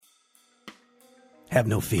Have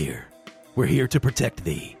no fear. We're here to protect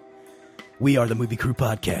thee. We are the Movie Crew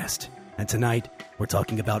Podcast, and tonight we're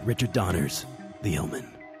talking about Richard Donner's The Omen.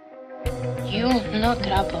 You no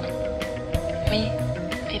trouble. Me,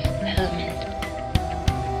 Fifth Element.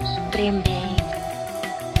 Supreme Being.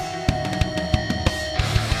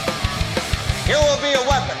 You will be a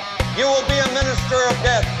weapon. You will be a minister of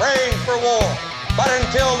death, praying for war. But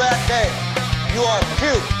until that day, you are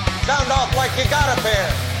cute. Sound off like you got a pair.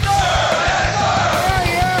 Ah,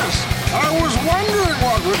 yes. I was wondering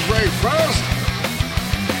what would break first.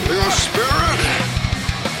 Your spirit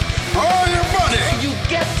or your money? You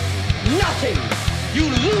get nothing.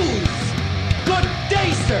 You lose. Good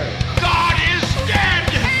day, sir. God is dead.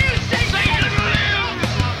 Satan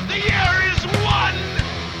lives. The year is won.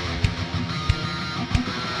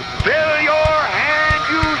 Fill your hand,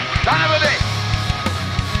 you son of a bitch.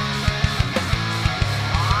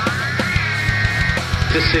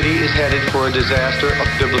 The city is headed for a disaster of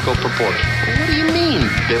biblical proportion. What do you mean,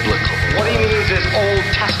 biblical? What he means is Old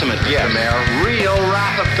Testament, Mr. Mayor. Real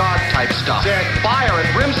wrath of God type stuff. Fire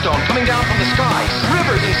and brimstone coming down from the skies.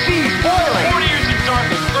 Rivers and seas boiling. 40 years in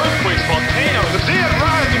darkness, earthquakes, volcanoes, the dead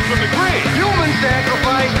rising from the grave. Human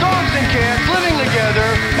sacrifice, dogs and cats living together.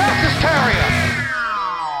 Mass hysteria.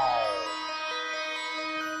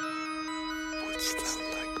 Wouldst thou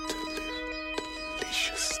like to live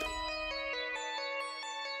deliciously?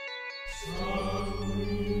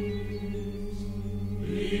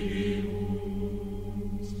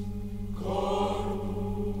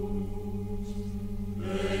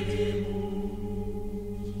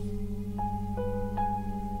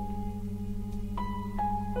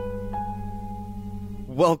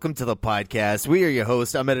 Welcome to the podcast. We are your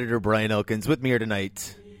host. I'm editor Brian Elkins. With me here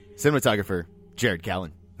tonight, cinematographer Jared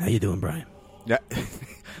Callen. How you doing, Brian? Yeah,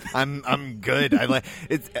 I'm good. I like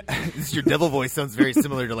it's this, your devil voice sounds very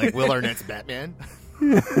similar to like Will Arnett's Batman.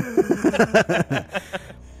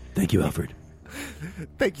 Thank you, Alfred.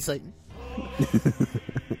 Thank you, Satan.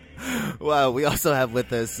 Wow, we also have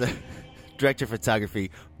with us director of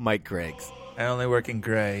photography Mike Greggs. I only work in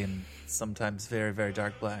gray and sometimes very, very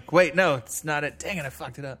dark black. Wait, no, it's not it. Dang it, I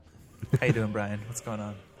fucked it up. How you doing, Brian? What's going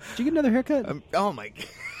on? Did you get another haircut? Oh my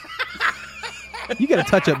god. You got a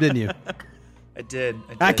touch up, didn't you? I did.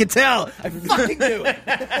 I can tell. I fucking knew it.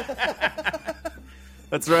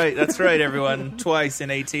 That's right, everyone. Twice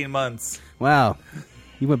in 18 months. Wow.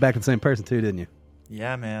 You went back to the same person too, didn't you?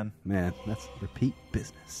 Yeah, man. Man, that's repeat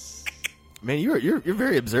business. Man, you're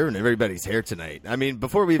very observant of everybody's hair tonight. I mean,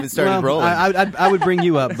 before we even started rolling, I would bring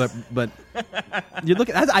you up, but you look.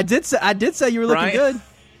 I did say you were looking good.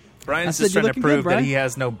 Brian's just trying to prove that he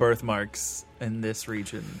has no birthmarks in this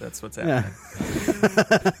region. That's what's happening.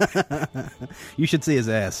 Yeah. You should see his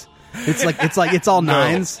ass. It's all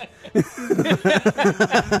nines.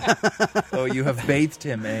 Oh, you have bathed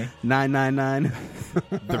him, eh? 999.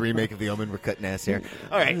 The remake of The Omen. We're cutting ass here.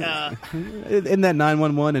 All right. Isn't that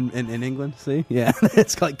 911 in England? See, yeah,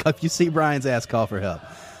 it's like if you see Brian's ass, call for help.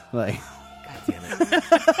 Like, God damn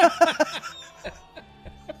it.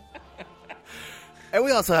 And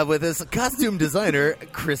we also have with us costume designer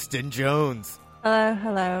Kristen Jones.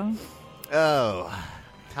 Hello. Oh,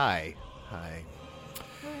 hi.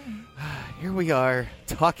 Here we are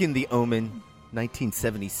talking The Omen,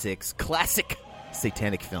 1976 classic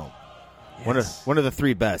satanic film. yes. One of the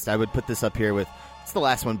three best. I would put this up here with it's the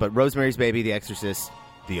last one, but Rosemary's Baby, The Exorcist,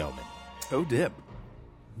 The Omen. Oh, dip.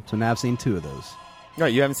 So now I've seen two of those. No,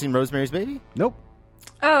 you haven't seen Rosemary's Baby? Nope.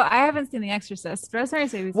 Oh, I haven't seen The Exorcist.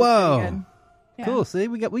 Rosemary's Baby's Whoa. pretty good. Yeah. Cool. See,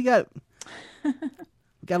 we got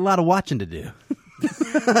a lot of watching to do.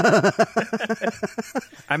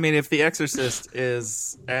 I mean, if The Exorcist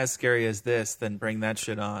is as scary as this, then bring that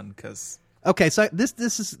shit on. Cause okay, so this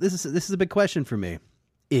is a big question for me.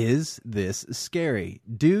 Is this scary?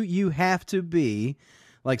 Do you have to be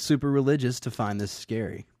like super religious to find this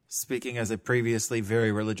scary? Speaking as a previously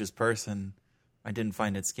very religious person, I didn't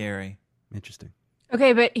find it scary. Interesting.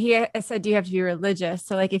 Okay, but he said, do you have to be religious?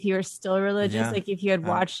 So, like, if you were still religious, like if you had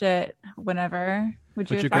watched it whenever, would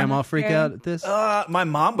your grandma freak out at this? My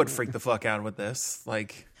mom would freak the fuck out with this.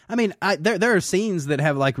 Like, I mean, there are scenes that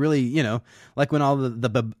have like really, like when all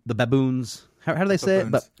the baboons. How do they say it?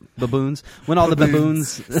 Baboons. When all the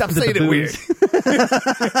baboons. Stop saying it weird.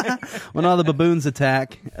 When all the baboons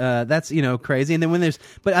attack, that's crazy. And then when there's,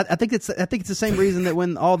 but I think it's the same reason that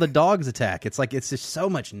when all the dogs attack, it's like it's just so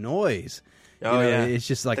much noise. Yeah, it's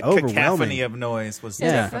just like the overwhelming. cacophony of noise was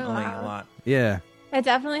definitely a lot. Yeah, I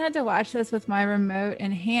definitely had to watch this with my remote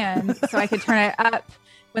in hand so I could turn it up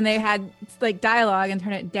when they had like dialogue and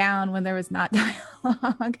turn it down when there was not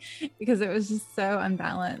dialogue because it was just so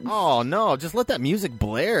unbalanced. Oh no, just let that music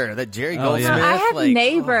blare. That Jerry Goldsmith. No, I have like,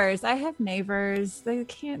 neighbors. I have neighbors. They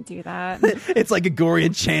can't do that. It's like a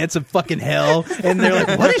Gregorian chants of fucking hell, and they're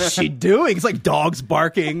like, "What is she doing?" It's like dogs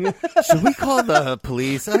barking. Should we call the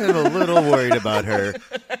police? I'm a little worried about her.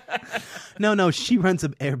 No, she runs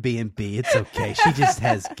an Airbnb. It's okay. She just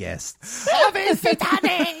has guests.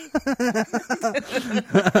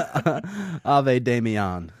 Ave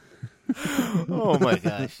Damian. Oh my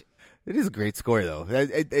gosh. It is a great score though.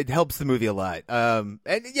 It helps the movie a lot. And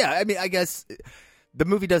yeah, I mean, I guess the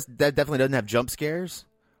movie definitely doesn't have jump scares,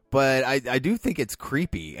 but I do think it's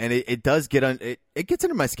creepy, and it does get it gets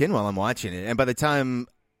under my skin while I'm watching it. And by the time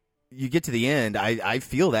you get to the end, I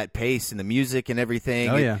feel that pace and the music and everything.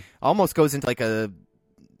 Oh yeah, it almost goes into like a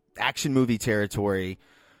action movie territory.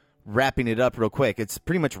 Wrapping it up real quick, it's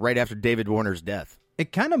pretty much right after David Warner's death.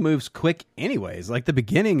 It kind of moves quick, anyways. Like the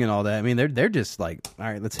beginning and all that. I mean, they're just like, all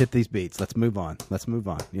right, let's hit these beats. Let's move on.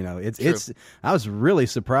 You know, it's. I was really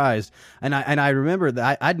surprised, and I remember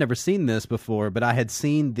that I'd never seen this before, but I had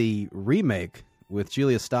seen the remake with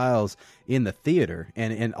Julia Stiles in the theater,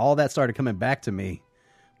 and all that started coming back to me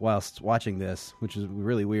whilst watching this, which is a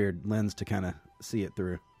really weird lens to kind of see it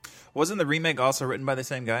through. Wasn't the remake also written by the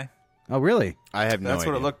same guy? Oh, really? I have no idea. That's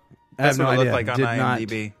what it looked. I have That's what no it looked idea. like on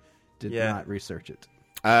IMDb. Did not research it.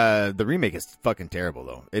 The remake is fucking terrible,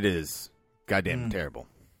 though. It is goddamn terrible.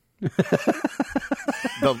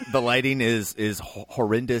 The lighting is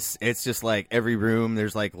horrendous. It's just like every room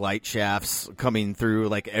there's like light shafts coming through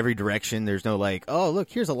like every direction. There's no like, oh look,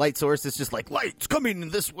 here's a light source. It's just like lights coming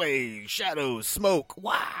this way, shadows, smoke,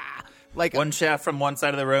 wah. Like one shaft from one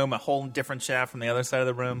side of the room, a whole different shaft from the other side of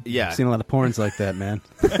the room. Yeah, I've seen a lot of porns like that, man.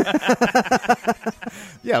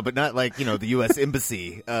 Yeah, but not like, you know, the U.S.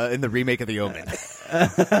 Embassy in the remake of The Omen.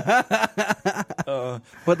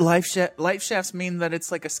 But light shafts mean that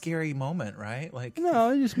it's like a scary moment, right? Like, No,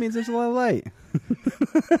 it just means there's a lot of light.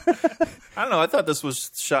 I don't know. I thought this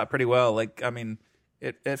was shot pretty well. Like, I mean,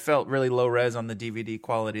 it felt really low res on the DVD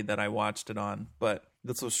quality that I watched it on. But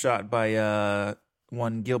this was shot by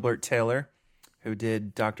one Gilbert Taylor, who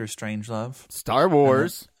did Doctor Strangelove, Star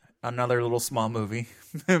Wars, another little small movie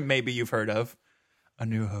maybe you've heard of, A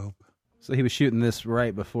New Hope. So he was shooting this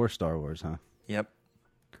right before Star Wars, huh? Yep.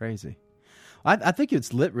 Crazy. I think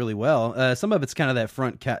it's lit really well. Some of it's kind of that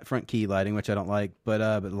front key lighting, which I don't like, but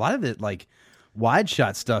a lot of it, like wide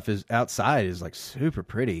shot stuff, is outside is like super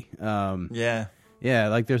pretty. Yeah,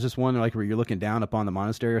 like there's this one like where you're looking down upon the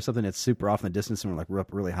monastery or something. It's super off in the distance, and we're like we're up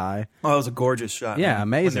really high. Oh, it was a gorgeous shot. Yeah, man.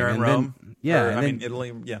 amazing. When they're in And Rome. then, yeah, I mean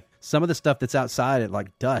Italy. Yeah. Some of the stuff that's outside at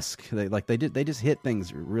like dusk, they just hit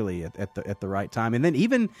things really at the right time. And then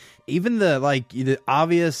even the like the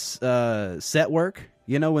obvious set work.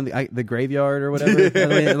 You know, when the graveyard or whatever, I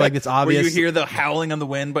mean, like it's obvious. Where you hear the howling on the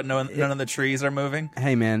wind, but none of the trees are moving.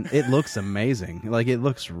 Hey, man, it looks amazing. Like it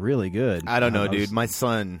looks really good. I don't know, dude. My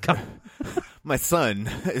son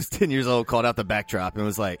is 10 years old, called out the backdrop and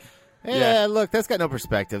was like, yeah, look, that's got no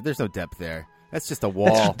perspective. There's no depth there. That's just a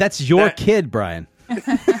wall. That's your kid, Brian.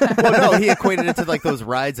 Well, no, he equated it to like those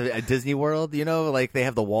rides at Disney World, you know, like they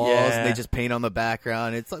have the walls and they just paint on the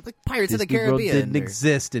background. It's like Pirates of the Caribbean. World didn't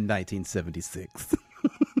exist in 1976.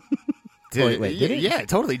 Did it? Yeah, it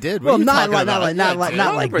totally did. Well, not like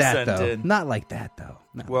that, though. Did. Not like that, though.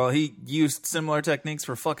 No. Well, he used similar techniques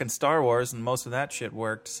for fucking Star Wars, and most of that shit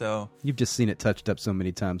worked. So you've just seen it touched up so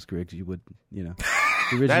many times, Griggs. You would, you know.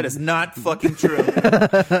 That is not fucking true.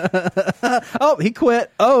 Oh, he quit.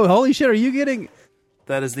 Oh, holy shit! Are you getting?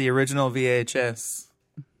 That is the original VHS,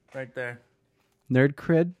 right there. Nerd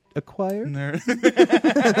cred acquired.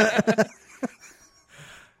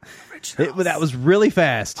 That was really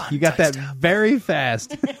fast. You got that very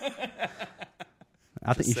fast.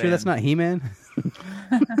 I think you sure that's not He-Man?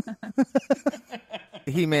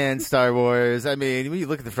 He-Man, Star Wars. I mean, when you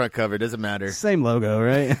look at the front cover, it doesn't matter. Same logo,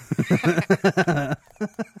 right?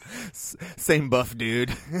 Same buff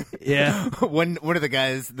dude. Yeah. One of the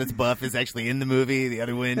guys that's buff is actually in the movie. The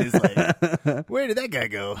other one is like, where did that guy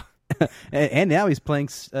go? And now he's playing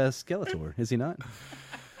Skeletor, is he not?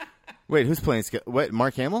 Wait, who's playing what?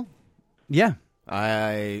 Mark Hamill? Yeah.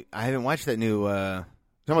 I haven't watched that new talking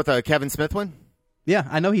about the Kevin Smith one? Yeah,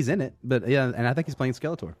 I know he's in it, but yeah, and I think he's playing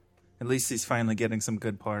Skeletor. At least he's finally getting some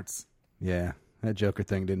good parts. Yeah, that Joker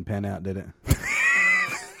thing didn't pan out, did it?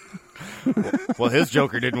 Well, his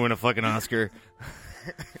Joker didn't win a fucking Oscar.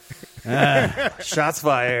 Shots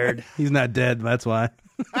fired. He's not dead, that's why.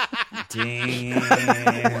 Damn.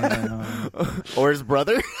 Or his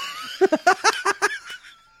brother.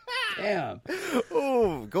 Damn.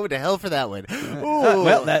 Ooh, going to hell for that one.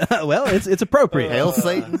 Well, it's appropriate. Hail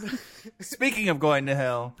Satan. Speaking of going to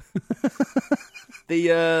hell,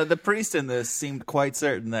 the priest in this seemed quite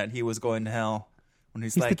certain that he was going to hell. When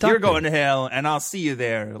he's like, "You're going to hell, and I'll see you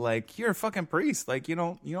there." Like, you're a fucking priest. Like, you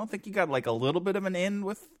don't think you got like a little bit of an in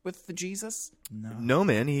with the Jesus? No,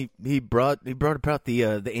 man. He brought about the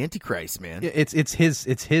Antichrist, man. It's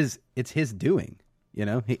his doing. You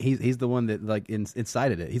know, he's the one that like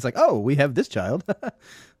incited it. He's like, "Oh, we have this child."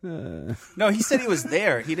 No, he said he was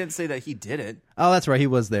there. He didn't say that he did it. Oh, that's right. He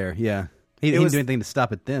was there. Yeah. He didn't do anything to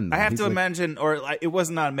stop it then, though. I have to imagine, or it was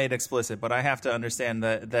not made explicit, but I have to understand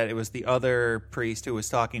that it was the other priest who was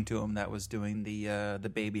talking to him that was doing the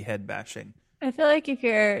baby head bashing. I feel like if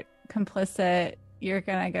you're complicit, you're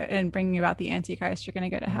gonna go and bringing about the Antichrist. You're gonna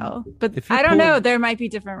go to hell. But I don't know. There might be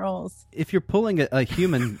different rules. If you're pulling a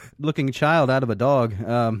human-looking child out of a dog,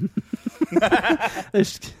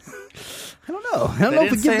 there's. I don't know. I don't know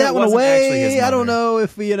if we give that one away. I don't know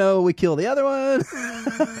if we kill the other one.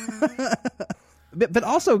 but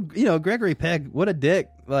also, Gregory Peck, what a dick!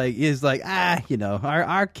 Like, is like,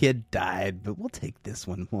 our kid died, but we'll take this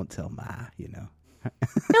one. Won't tell Ma. I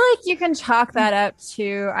feel like you can chalk that up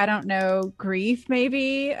to, I don't know, grief.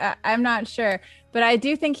 Maybe I'm not sure, but I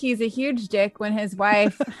do think he's a huge dick when his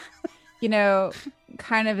wife,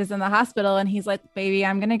 kind of is in the hospital, and he's like, "Baby,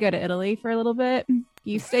 I'm gonna go to Italy for a little bit.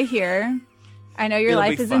 You stay here. I know your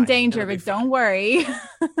life is in danger, but don't worry."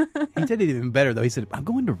 He did it even better, though. He said, "I'm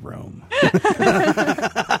going to Rome."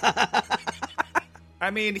 I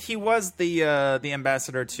mean, he was the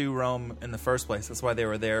ambassador to Rome in the first place. That's why they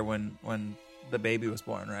were there when the baby was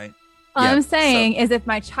born, right? All I'm saying is if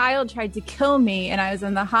my child tried to kill me and I was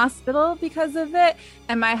in the hospital because of it,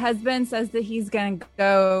 and my husband says that he's going to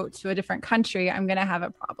go to a different country, I'm going to have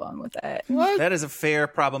a problem with it. What? That is a fair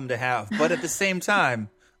problem to have. But at the same time,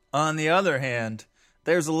 on the other hand,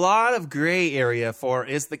 there's a lot of gray area for,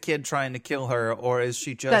 is the kid trying to kill her, or is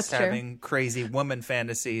she just having crazy woman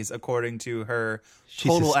fantasies according to her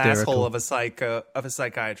total asshole of a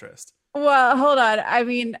psychiatrist? Well, hold on. I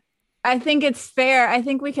mean, I think it's fair. I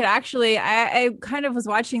think we could actually, I kind of was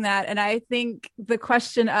watching that, and I think the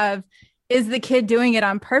question of, is the kid doing it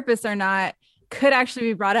on purpose or not, could actually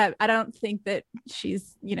be brought up. I don't think that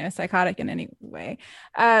she's, psychotic in any way.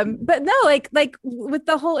 But no, like with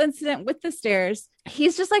the whole incident with the stairs,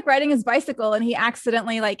 he's just like riding his bicycle and he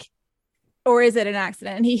accidentally or is it an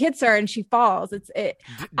accident? And he hits her and she falls.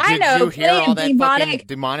 I know. Did you hear all that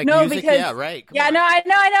demonic music? Yeah, right. Yeah, no, I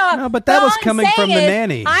know. No, but that was coming from the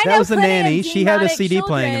nanny. That was the nanny. She had a CD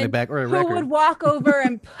playing in the back, or a record. Who would walk over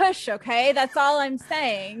and push? Okay, that's all I'm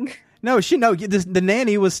saying. No, the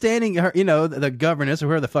nanny was standing. Her, the governess or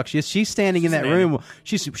whoever the fuck she is. She's standing in that room.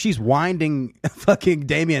 She's winding fucking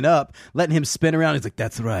Damien up, letting him spin around. He's like,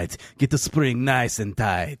 "That's right. Get the spring nice and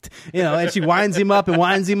tight." And she winds him up and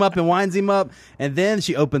winds him up and winds him up, and then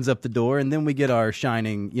she opens up the door, and then we get our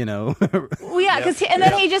shining. Well, yeah,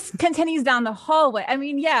 then he just continues down the hallway. I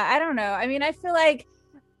mean, yeah, I don't know. I mean, I feel like.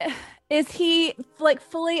 Is he like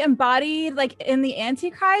fully embodied like in the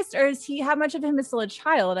Antichrist, or is he? How much of him is still a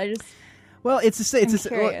child? It's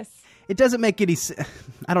curious. It doesn't make any.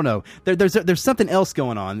 I don't know. There's something else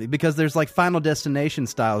going on, because there's like Final Destination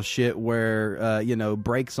style shit where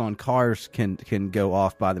brakes on cars can go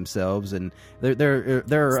off by themselves, and there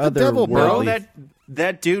are other devil, bro.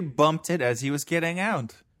 That dude bumped it as he was getting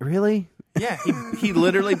out. Really? Yeah, he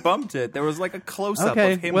literally bumped it. There was like a close up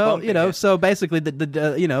of him bumping it. So basically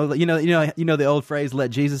the old phrase,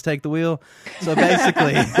 "Let Jesus take the wheel." So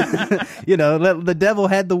basically, the devil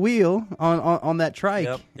had the wheel on that trike.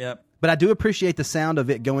 Yep. But I do appreciate the sound of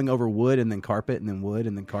it going over wood and then carpet and then wood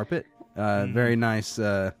and then carpet. Very nice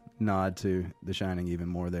nod to The Shining, even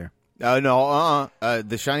more there. Oh no,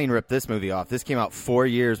 The Shining ripped this movie off. This came out 4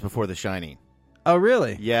 years before The Shining. Oh,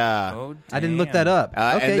 really? Yeah. Oh, I didn't look that up.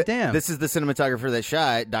 Okay, damn. This is the cinematographer that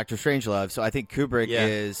shot Dr. Strangelove, so I think Kubrick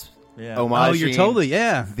is homaging. Oh, you're totally,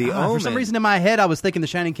 the Omen. For some reason in my head, I was thinking The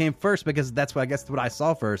Shining came first, because that's what I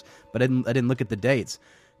saw first, but I didn't look at the dates.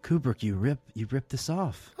 Kubrick, you ripped this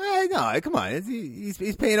off. No, come on.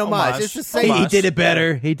 He's paying homage. It's the same. He did it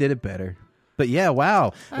better. But yeah,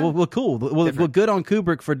 wow. Well, cool. Well, good on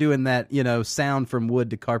Kubrick for doing that. Sound from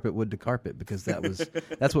wood to carpet, because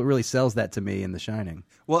that's what really sells that to me in The Shining.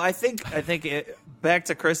 Well, I think back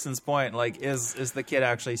to Kristen's point. Like, is the kid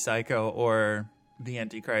actually psycho or the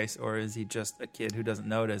Antichrist, or is he just a kid who doesn't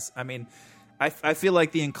notice? I mean, I feel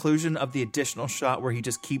like the inclusion of the additional shot where he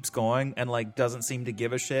just keeps going and like doesn't seem to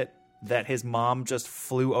give a shit that his mom just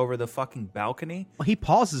flew over the fucking balcony. Well, he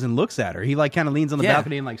pauses and looks at her. He like kind of leans on the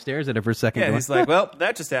balcony and like stares at her for a second. Yeah, he's like, "Well,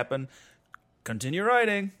 that just happened. Continue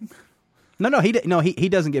writing." No, he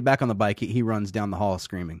doesn't get back on the bike. He runs down the hall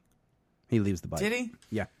screaming. He leaves the bike. Did he?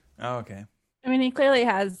 Yeah. Oh, okay. I mean, he clearly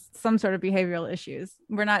has some sort of behavioral issues.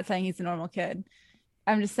 We're not saying he's a normal kid.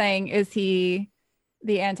 I'm just saying, is he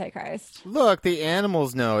the Antichrist? Look, the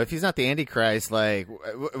animals know. If he's not the Antichrist, like,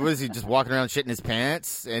 was he just walking around shitting his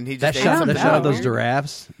pants? And he just that shot of those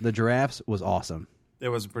giraffes. The giraffes was awesome. It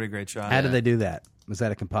was a pretty great shot. How did they do that? Was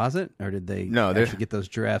that a composite, or did they actually get those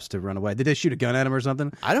giraffes to run away? Did they shoot a gun at him or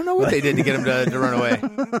something? I don't know what they did to get him to run away.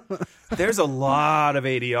 There's a lot of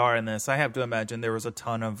ADR in this. I have to imagine there was a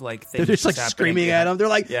ton of like things. They're just like screaming at him. They're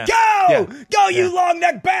like, Yeah. "Go, you long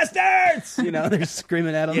neck bastards!" You know, they're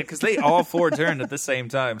screaming at him. Yeah, because they all four turned at the same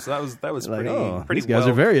time. So that was like, pretty. These guys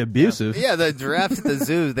are very abusive. Yeah, the giraffes at the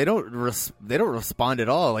zoo, they don't respond at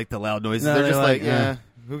all like the loud noises. No, they're just like, yeah.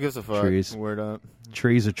 who gives a fuck? Trees. Word up.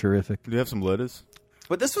 Trees are terrific. Do you have some lettuce?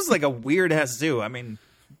 But this was like a weird ass zoo. I mean,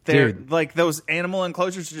 they're Dude. like those animal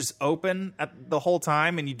enclosures are just open at the whole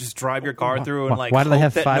time, and you just drive your car through and like why do they hope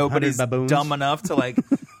have that 500 nobody's baboons? dumb enough to like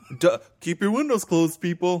keep your windows closed,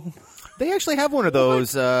 people. They actually have one of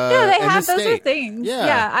those. Yeah, they in have the those state. are things. Yeah.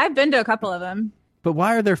 Yeah, I've been to a couple of them. But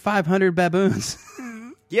why are there 500 baboons?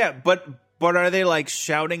 Yeah, but are they like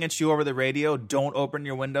shouting at you over the radio? Don't open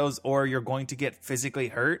your windows, or you're going to get physically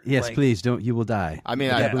hurt. Yes, Like, please don't. You will die. I mean,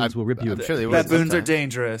 the baboons will rip you. I'm sure they will. Baboons are sometime.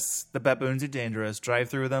 dangerous. The baboons are dangerous. Drive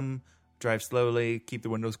through them. Drive slowly. Keep the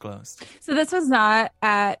windows closed. So this was not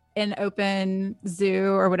at an open zoo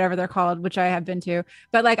or whatever they're called, which I have been to.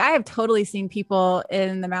 But like I have totally seen people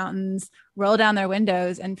in the mountains roll down their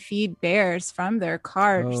windows and feed bears from their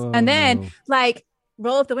cars. Oh, and then no. like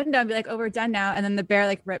roll up the window and be like, "Oh, we're done now." And then the bear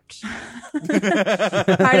like ripped part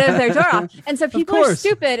of their door off. And so people are course.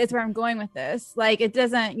 stupid is where I'm going with this. Like it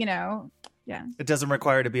doesn't, yeah. It doesn't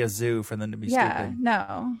require to be a zoo for them to be Yeah, stupid.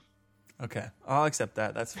 no. Okay, I'll accept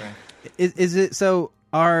that. That's fair. Is it so?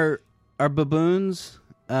 Are baboons?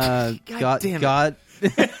 damn it. God.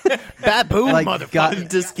 Baboon, Like, motherfucker. God-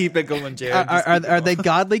 Just keep it going, Jared. Are they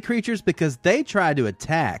godly creatures because they try to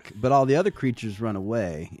attack, but all the other creatures run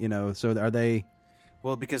away? You know, so are they?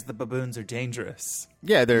 Well, because the baboons are dangerous.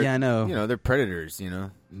 Yeah, they're. Yeah, I know. You know, they're predators. You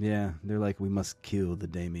know. Yeah, they're like, we must kill the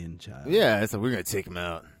Damien child. Yeah, it's like we're gonna take him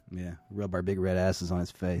out. Yeah, rub our big red asses on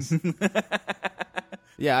his face.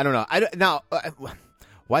 Yeah, I don't know.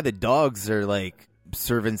 Why the dogs are like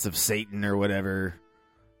servants of Satan or whatever?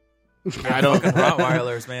 I don't.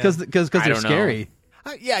 Rottweilers, man. Because I they're don't know. scary.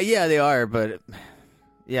 Yeah, they are, but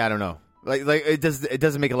yeah, I don't know. Like it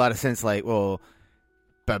doesn't make a lot of sense. Like, well,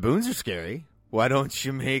 baboons are scary. Why don't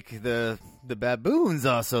you make the baboons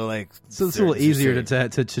also like? So it's a little easier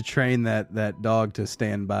to train that dog to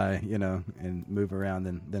stand by, you know, and move around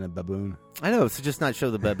than a baboon. I know. So just not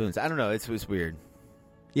show the baboons. I don't know. It was weird.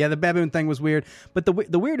 Yeah, the baboon thing was weird, but the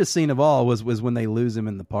weirdest scene of all was when they lose him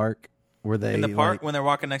in the park. Where they in the park like, when they're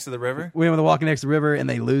walking next to the river? when they're walking next to the river and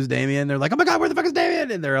they lose Damien, they're like, "Oh my god, where the fuck is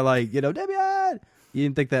Damien?" And they're like, Damien. You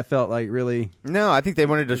didn't think that felt like really? No, I think they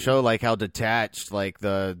wanted to show like how detached like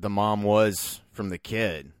the mom was from the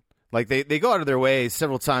kid. Like they go out of their way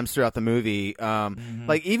several times throughout the movie.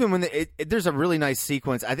 Like even when there's a really nice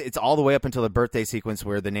sequence. I think it's all the way up until the birthday sequence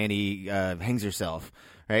where the nanny hangs herself.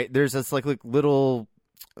 Right? There's this like little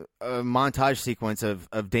montage sequence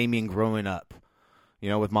of Damien growing up. You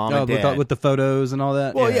know, with mom and dad. With the photos and all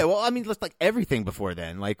that. Well, yeah. Well, I mean, just like everything before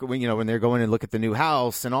then. Like when they're going and look at the new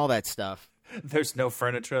house and all that stuff. There's no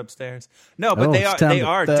furniture upstairs. No, but it's time they to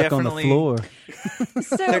are fuck definitely on the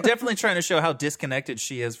floor. they're definitely trying to show how disconnected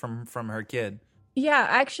she is from her kid. Yeah,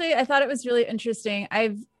 actually, I thought it was really interesting.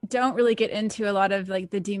 I don't really get into a lot of like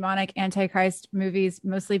the demonic Antichrist movies,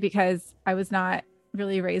 mostly because I was not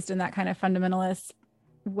really raised in that kind of fundamentalist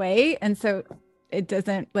way. And so it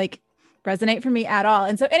doesn't like resonate for me at all.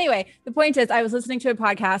 And so anyway, the point is I was listening to a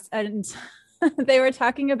podcast and they were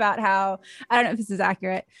talking about how, I don't know if this is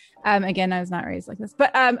accurate. Again, I was not raised like this,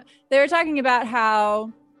 but they were talking about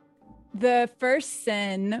how the first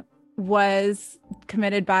sin was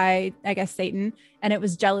committed by, I guess, Satan, and it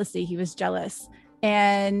was jealousy. He was jealous,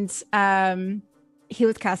 and he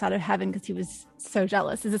was cast out of heaven because he was so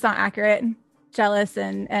jealous. Is this not accurate? Jealous,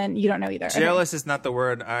 and you don't know either. Jealous is not the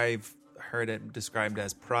word. I've heard it described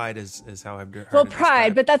as pride is how I've heard well, it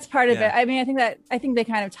pride, described. but that's part of Yeah. it. I mean, I think they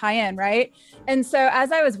kind of tie in, right? And so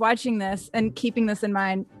as I was watching this and keeping this in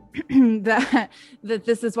mind, that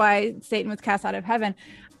this is why Satan was cast out of heaven,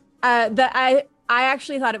 that I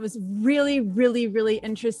actually thought it was really, really, really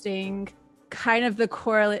interesting, kind of the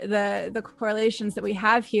correlations that we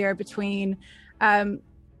have here between.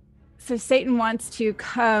 So Satan wants to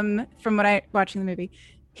come, from what I watching the movie,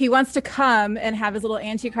 he wants to come and have his little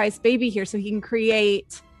Antichrist baby here so he can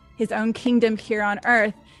create his own kingdom here on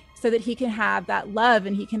earth so that he can have that love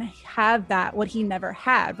and he can have that what he never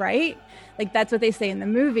had, right? Like that's what they say in the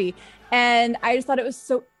movie. And I just thought it was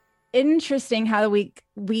so interesting how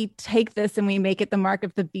we take this and we make it the mark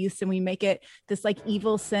of the beast and we make it this like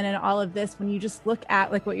evil sin and all of this, when you just look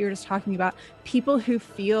at like what you were just talking about, people who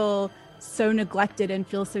feel so neglected and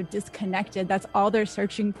feel so disconnected, that's all they're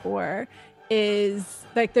searching for, is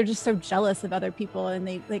like they're just so jealous of other people, and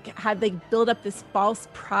they build up this false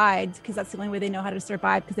pride because that's the only way they know how to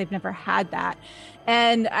survive, because they've never had that.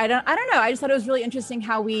 And I don't know, I just thought it was really interesting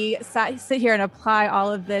how we sit here and apply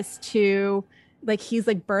all of this to like he's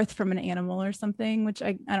like birthed from an animal or something, which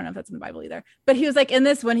I don't know if that's in the Bible either, but he was like in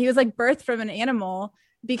this one he was like birthed from an animal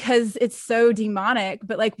because it's so demonic,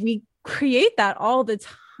 but like we create that all the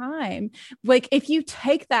time. Like if you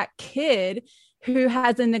take that kid who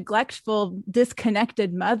has a neglectful,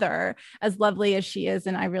 disconnected mother, as lovely as she is,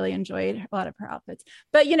 and I really enjoyed a lot of her outfits,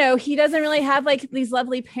 but you know, he doesn't really have like these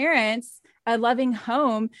lovely parents, a loving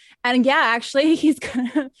home. And yeah, actually he's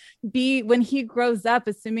gonna be, when he grows up,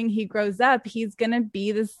 assuming he grows up, he's gonna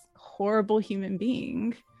be this horrible human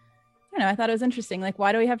being. You know, I thought it was interesting. Like,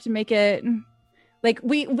 why do we have to make it like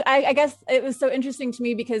I guess it was so interesting to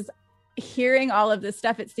me because hearing all of this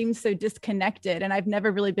stuff, it seems so disconnected, and I've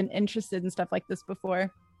never really been interested in stuff like this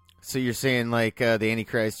before. So you're saying like the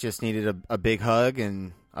Antichrist just needed a big hug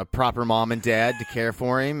and a proper mom and dad to care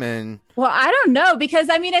for him? And well, I don't know, because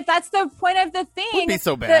I mean, if that's the point of the thing, wouldn't be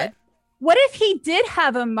so bad. What if he did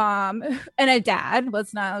have a mom and a dad?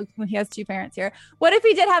 Let's not, when he has two parents here. What if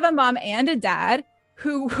he did have a mom and a dad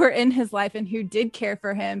who were in his life and who did care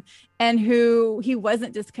for him and who he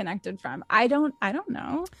wasn't disconnected from? I don't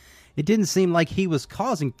know. It didn't seem like he was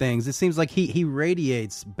causing things. It seems like he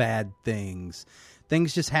radiates bad things.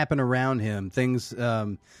 Things just happen around him. Things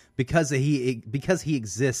because he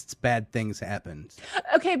exists, bad things happen.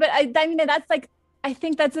 Okay, but I mean that's like, I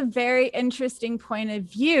think that's a very interesting point of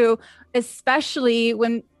view, especially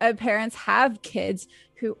when parents have kids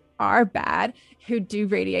who are bad, who do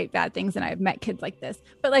radiate bad things, and I've met kids like this.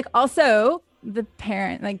 But like also the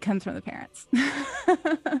parent like comes from the parents.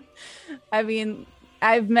 I mean,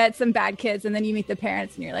 I've met some bad kids, and then you meet the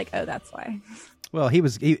parents, and you're like, oh, that's why. Well,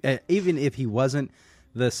 even if he wasn't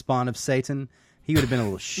the spawn of Satan, he would have been a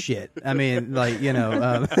little shit. I mean, like, you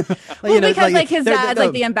know, because his dad's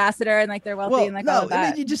like the ambassador, and like they're wealthy, and like all of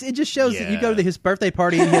that. It just shows that you go to his birthday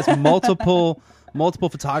party, and he has multiple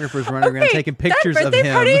photographers running around taking pictures of him. That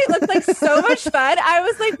birthday party looked like so much fun. I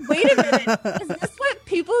was like, wait a minute, is this what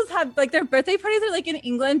people's have, like their birthday parties are like in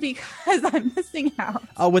England? Because I'm missing out.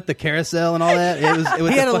 Oh, with the carousel and all that? It was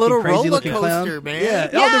he had a little roller coaster, man. Yeah.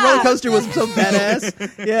 Oh, the roller coaster was so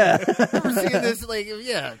badass. Yeah. I remember seeing this, like,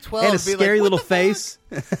 12. And a scary little face.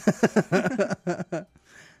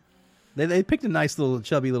 They picked a nice little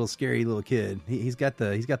chubby little scary little kid. He's got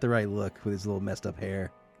the right look with his little messed up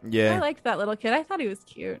hair. Yeah, I liked that little kid. I thought he was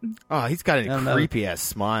cute. Oh, he's got a creepy ass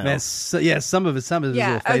smile. Man, some of his little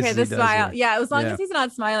faces. Okay, the smile. Yeah, as long as he's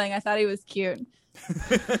not smiling, I thought he was cute.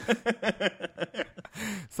 As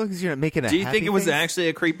long as you're not making a. Do you think it was actually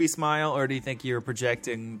a creepy smile, or do you think you were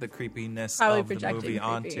projecting the creepiness of the movie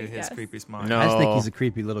onto his creepy smile? No, I just think he's a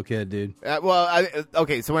creepy little kid, dude.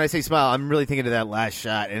 Okay, so when I say smile, I'm really thinking of that last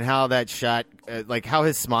shot and how that shot, like how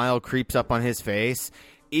his smile creeps up on his face.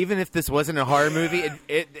 Even if this wasn't a horror movie,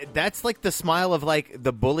 that's like the smile of like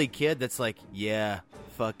the bully kid that's like, yeah,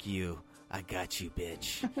 fuck you. I got you,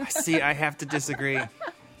 bitch. See, I have to disagree.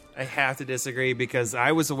 Because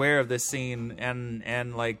I was aware of this scene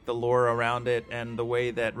and like the lore around it and the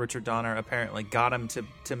way that Richard Donner apparently got him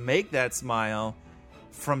to make that smile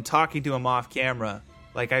from talking to him off camera.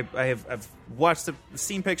 Like I've watched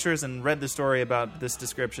seen pictures and read the story about this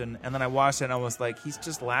description, and then I watched it and I was like, he's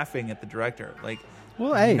just laughing at the director. Like,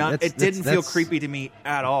 well, hey, it didn't feel creepy to me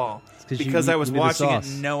at all because I was watching it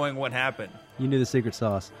knowing what happened. You knew the secret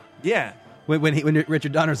sauce. Yeah. When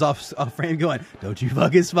Richard Donner's off frame going, don't you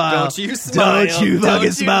fucking smile. Don't you smile. Don't you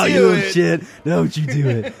fucking smile, you little shit. Don't you do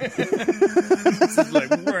it. This is like,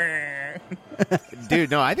 dude,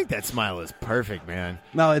 no, I think that smile is perfect, man.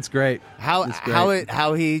 No, it's great. How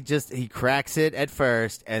he cracks it at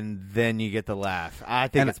first, and then you get the laugh. I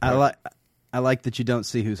think it's perfect. I like that you don't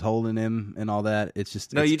see who's holding him and all that. It's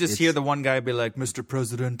just you just hear the one guy be like, Mr.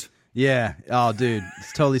 President. Yeah. Oh, dude,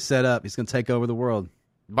 it's totally set up. He's gonna take over the world.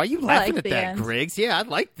 Why are you laughing at that, Griggs? Yeah, I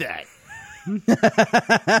like that.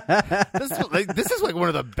 This is like one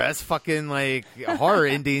of the best fucking like horror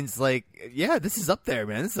endings. Like, yeah, this is up there,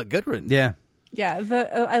 man. This is a good one. Yeah. Yeah,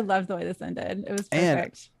 I love the way this ended. It was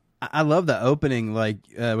perfect. I love the opening, like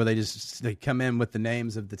where they come in with the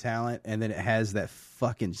names of the talent, and then it has that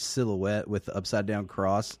fucking silhouette with the upside down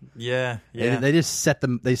cross. Yeah. They just set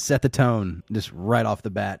the tone just right off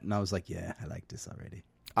the bat, and I was like, yeah, I like this already.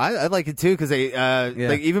 I like it too because they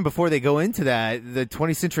like even before they go into that, the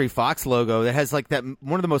 20th Century Fox logo that has like that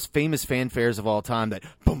one of the most famous fanfares of all time, that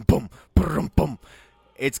boom boom boom boom.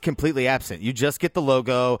 It's completely absent. You just get the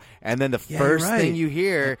logo, and then the first thing you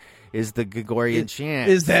hear is the Gregorian chant.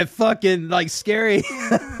 Is that fucking like scary?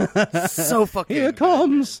 So fucking. Here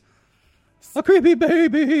comes a creepy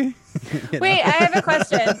baby. Wait, I have a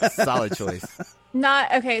question. Solid choice.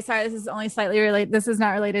 Not okay. Sorry, this is only slightly related. This is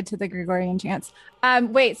not related to the Gregorian chants.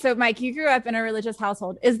 Wait. So, Mike, you grew up in a religious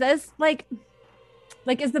household. Is this like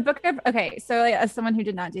is the book of okay? So, like, as someone who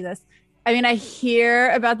did not do this, I mean, I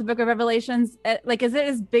hear about the Book of Revelations. Like, is it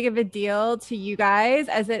as big of a deal to you guys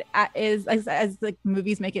as it is as like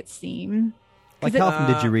movies make it seem? Like, how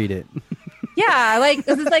often did you read it? Yeah, like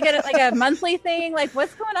is this like a monthly thing? Like,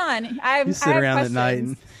 what's going on? You sit around at night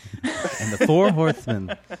and the four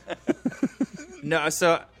horsemen. No,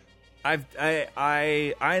 so I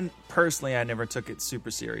personally I never took it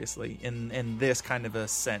super seriously in this kind of a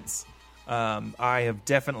sense. I have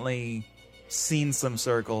definitely seen some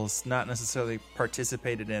circles, not necessarily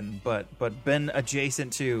participated in, but been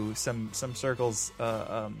adjacent to some circles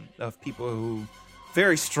of people who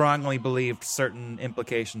very strongly believed certain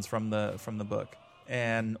implications from the book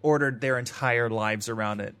and ordered their entire lives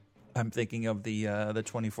around it. I'm thinking of the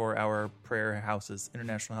 24-hour prayer houses,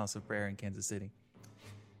 International House of Prayer in Kansas City.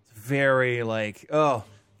 It's very like, oh,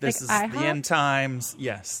 this like is IHOP? the end times.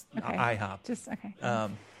 Yes, Okay. IHOP. Just okay.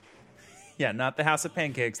 Yeah, not the House of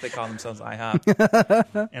Pancakes. They call themselves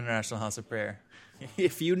IHOP, International House of Prayer.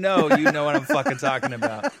 If you know what I'm fucking talking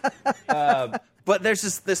about. But there's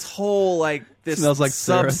just this whole like Smells like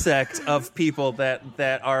subsect of people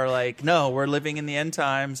that are like, no, we're living in the end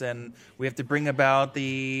times, and we have to bring about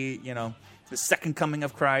the second coming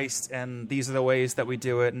of Christ, and these are the ways that we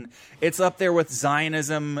do it. And it's up there with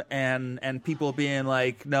Zionism and people being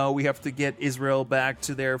like, no, we have to get Israel back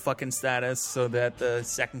to their fucking status so that the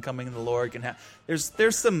second coming of the Lord can have.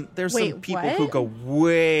 There's some people who go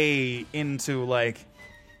way into like,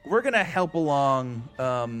 we're gonna help along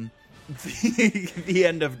the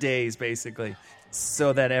end of days, basically,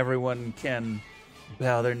 so that everyone can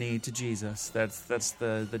bow their knee to Jesus. That's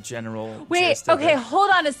the general gist of okay, it.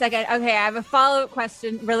 hold on a second. Okay, I have a follow-up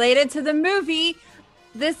question related to the movie.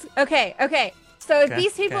 Okay. So if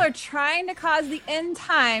these people are trying to cause the end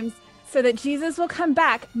times so that Jesus will come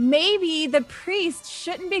back, maybe the priest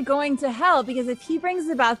shouldn't be going to hell, because if he brings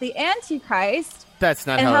about the Antichrist... That's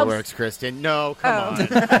not how it works, Kristen. No, come on.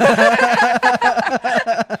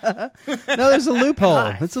 No, there's a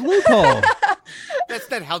loophole. It's a loophole. That's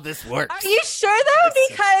not how this works. Are you sure, though?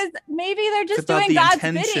 Because maybe they're just doing God's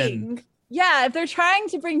bidding. Yeah, if they're trying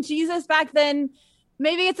to bring Jesus back, then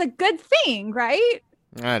maybe it's a good thing, right?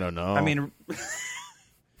 I don't know. I mean,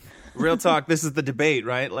 real talk, this is the debate,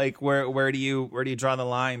 right? Like, where do you draw the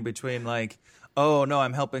line between like, oh no,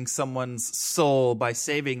 I'm helping someone's soul by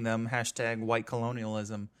saving them, #white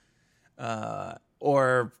colonialism,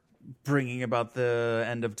 or bringing about the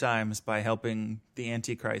end of times by helping the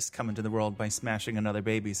Antichrist come into the world by smashing another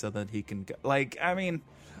baby so that he can go. Like, I mean,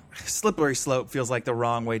 slippery slope feels like the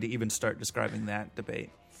wrong way to even start describing that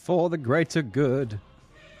debate. For the greater good.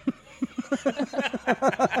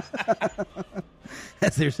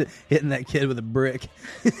 As they're hitting that kid with a brick.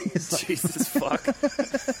 Like, Jesus fuck.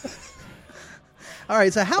 All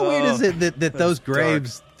right, so how weird is it that those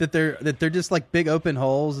graves dark. that they're just like big open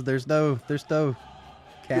holes? There's no casket.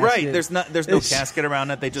 Right, there's no casket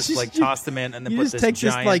around it. They just like toss them in and then you put just this take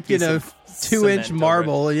giant this like piece of 2-inch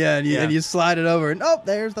marble, over it. and you slide it over, and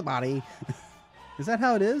there's the body. Is that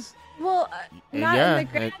how it is? Well, not in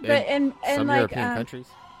the ground, but in some like European countries.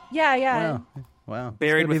 Yeah. Wow.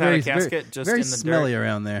 Buried without a casket, just very in the smelly dirt.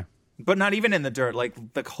 around there. But not even in the dirt.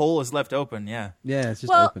 Like the hole is left open. Yeah. Yeah, it's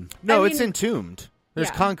just open. No, it's entombed.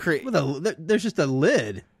 There's concrete. There's just a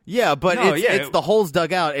lid. Yeah, but it's the hole's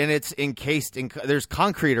dug out and it's encased in. There's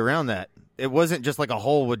concrete around that. It wasn't just like a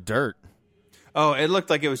hole with dirt. Oh, it looked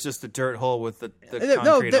like it was just a dirt hole with the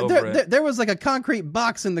concrete over it. There was like a concrete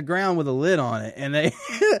box in the ground with a lid on it, and they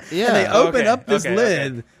they opened up this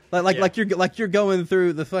lid. Like you're going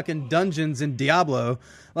through the fucking dungeons in Diablo.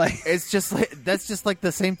 Like it's just like that's just like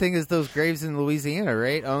the same thing as those graves in Louisiana,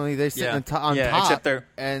 right? Only they're sitting on top, except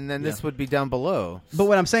and then this would be down below. But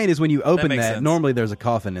what I'm saying is, when you open makes sense. normally there's a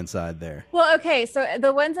coffin inside there. Well, okay, so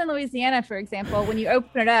the ones in Louisiana, for example, when you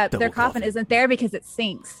open it up, their coffin isn't there because it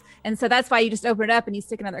sinks, and so that's why you just open it up and you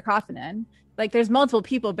stick another coffin in. Like there's multiple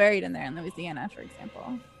people buried in there in Louisiana, for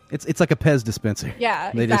example. It's like a Pez dispenser.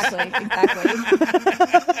 Yeah, They just-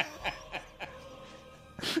 exactly.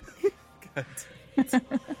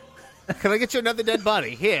 Can I get you another dead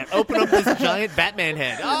body? Here, open up this giant Batman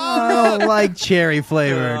head. Oh, like cherry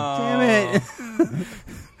flavored. Damn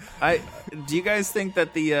it. Do you guys think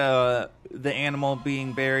that the animal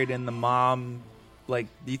being buried in the mom, like,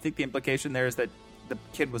 do you think the implication there is that the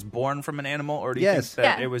kid was born from an animal, or do you think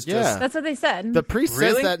that it was just... That's what they said. The priest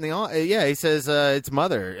Really? says that in the he says it's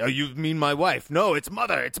mother. Oh, you mean my wife? No, it's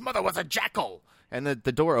mother. Its mother was a jackal. And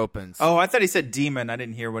the door opens. Oh, I thought he said demon. I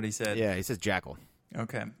didn't hear what he said. Yeah, he says jackal.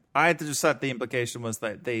 Okay. I just thought the implication was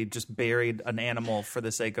that they just buried an animal for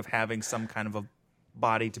the sake of having some kind of a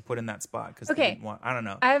body to put in that spot. Because Okay. I don't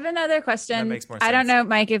know. I have another question. That makes more I don't sense. know,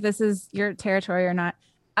 Mike, if this is your territory or not.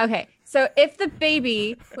 Okay, so if the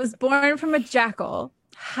baby was born from a jackal,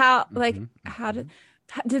 how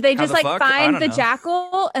did they How just the like fuck? I find don't the know.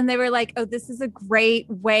 jackal and they were like, oh, this is a great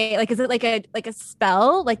way? Like, is it like a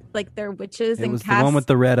spell? Like they're witches It and was the cast one with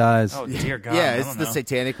the red eyes. Oh, dear God. Yeah, I it's don't the know.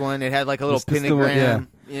 satanic one. It had like a little It's the one- pentagram.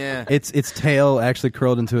 Yeah. Its tail actually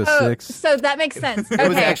curled into a Oh, 6. so that makes sense. was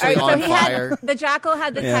Okay, actually all right, on so fire. the jackal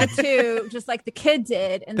had the Yeah. tattoo, just like the kid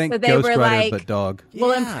did, and Think so they Ghost were Rider, like, but dog.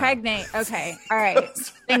 "We'll Yeah. impregnate." Okay, all right,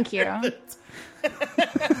 thank you.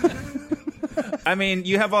 I mean,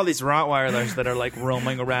 you have all these Rottweilers that are like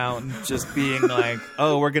roaming around, just being like,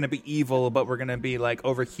 "Oh, we're gonna be evil, but we're gonna be like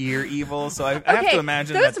over here evil." So I have Okay, to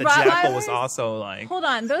imagine those that the jackal was Rottweilers- also like, Hold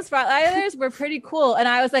on, those Rottweilers were pretty cool, and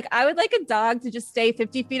I was like, I would like a dog to just stay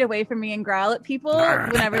 50 feet away from me and growl at people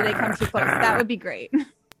whenever they come too close. That would be great.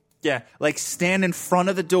 yeah, like stand in front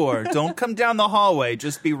of the door. Don't come down the hallway.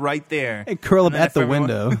 Just be right there. And curl up then at if the everyone-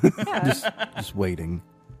 window. just waiting.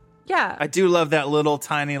 Yeah, I do love that little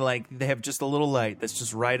tiny, like, they have just a little light that's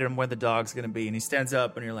just right in where the dog's going to be. And he stands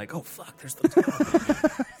up and you're like, oh, fuck, there's the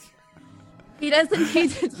dog. he doesn't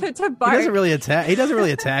need to bark. He doesn't really attack.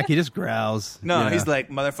 He just growls. No, you know. he's like,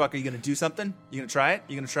 motherfucker, you going to do something? You going to try it?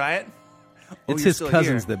 You going to try it? Oh, It's you're his still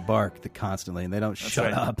cousins here. that bark constantly, and they don't shut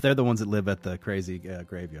right. up. They're the ones that live at the crazy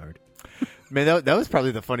graveyard. Man, that was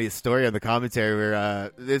probably the funniest story on the commentary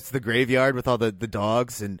where it's the graveyard with all the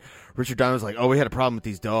dogs, and Richard Donner was like, oh, we had a problem with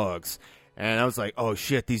these dogs. And I was like, oh,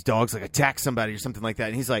 shit, these dogs like attacked somebody or something like that.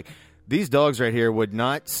 And he's like, these dogs right here would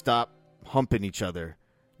not stop humping each other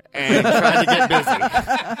and trying to get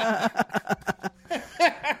busy.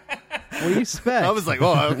 What do you expect? I was like,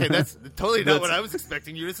 oh, okay, that's totally not what I was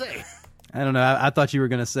expecting you to say. I don't know. I thought you were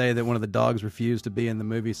going to say that one of the dogs refused to be in the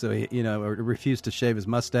movie, so he, or refused to shave his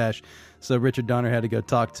mustache. So Richard Donner had to go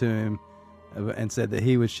talk to him and said that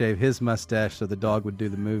he would shave his mustache so the dog would do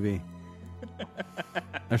the movie,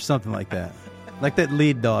 or something like that, like that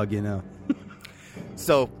lead dog,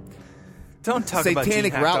 So, Don't talk about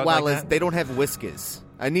satanic Gene Hackdog like Rottweilers, that. they don't have whiskers.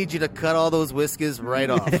 I need you to cut all those whiskers right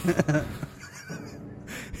off.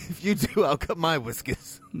 If you do, I'll cut my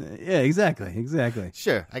whiskers. Yeah, exactly.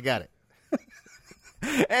 Sure, I got it.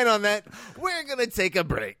 And on that, we're going to take a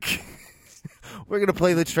break. We're going to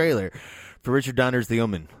play the trailer for Richard Donner's The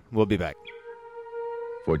Omen. We'll be back.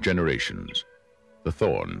 For generations, the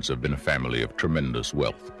Thorns have been a family of tremendous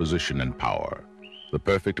wealth, position, and power. The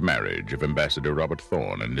perfect marriage of Ambassador Robert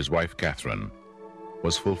Thorne and his wife Catherine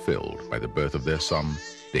was fulfilled by the birth of their son,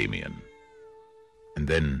 Damien. And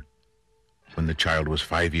then, when the child was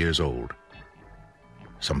 5 years old,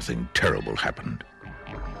 something terrible happened.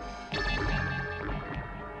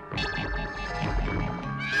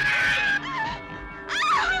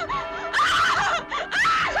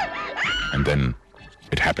 And then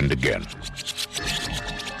it happened again.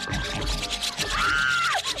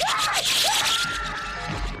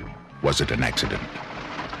 Was it an accident?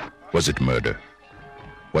 Was it murder?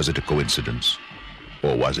 Was it a coincidence?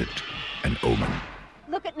 Or was it an omen?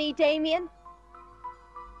 Look at me, Damien.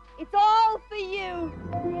 It's all for you.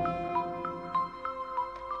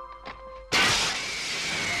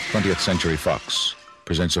 20th Century Fox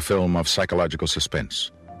presents a film of psychological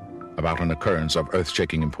suspense about an occurrence of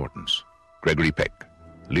earth-shaking importance. Gregory Peck,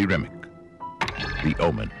 Lee Remick, The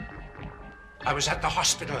Omen. I was at the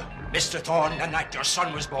hospital, Mr. Thorne, the night your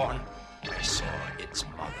son was born. I saw its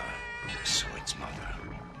mother.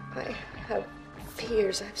 I have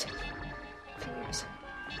fears. I have fears.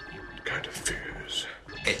 What kind of fears?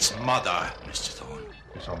 Its mother, Mr. Thorne.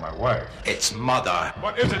 You saw my wife. Its mother.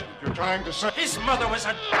 What is it you're trying to say? His mother was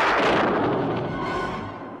a...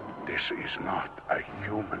 This is not a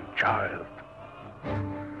human child.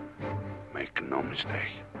 Make no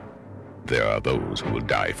mistake. There are those who will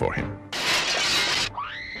die for him.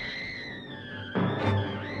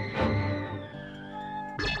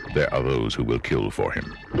 There are those who will kill for him.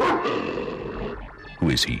 Who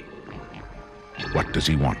is he? What does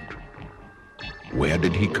he want? Where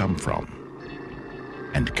did he come from?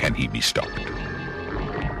 And can he be stopped?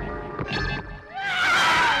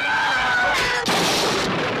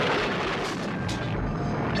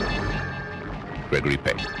 Gregory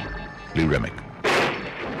Peck, Lee Remick,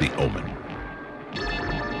 The Omen.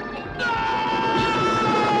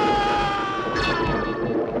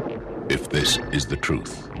 If this is the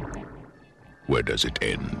truth, where does it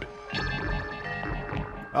end?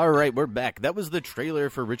 All right, we're back. That was the trailer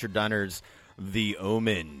for Richard Donner's The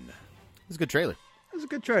Omen. It was a good trailer. It was a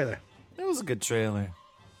good trailer. It was a good trailer.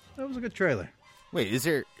 That was a good trailer. Wait, is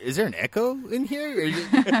there an echo in here?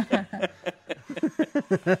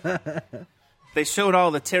 They showed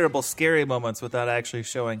all the terrible, scary moments without actually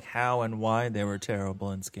showing how and why they were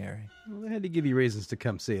terrible and scary. Well, they had to give you reasons to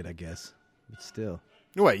come see it, I guess. But still.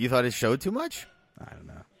 What, you thought it showed too much? I don't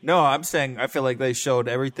know. No, I'm saying I feel like they showed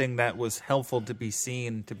everything that was helpful to be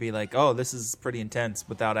seen, to be like, oh, this is pretty intense,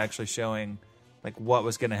 without actually showing like what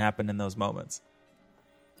was going to happen in those moments.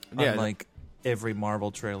 Yeah, Unlike every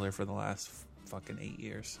Marvel trailer for the last fucking 8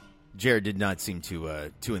 years. Jared did not seem too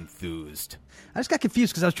enthused. I just got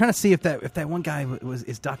confused because I was trying to see if that one guy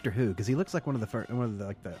is Doctor Who, because he looks like one of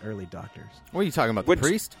the early doctors. What are you talking about? The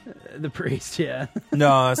priest? The priest, yeah.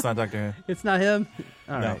 No, that's not Doctor Who. It's not him.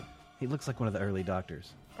 All No. right, he looks like one of the early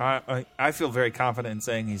doctors. I feel very confident in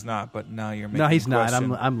saying he's not, but now you're making No, he's me not.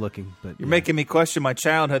 question. I'm looking, but You're making me question my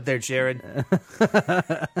childhood there, Jared.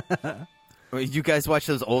 You guys watch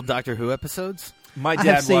those old Doctor Who episodes? My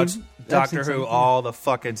dad watched Doctor Who all the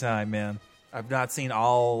fucking time, man. I've not seen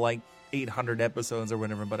all like 800 episodes or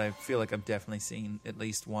whatever, but I feel like I've definitely seen at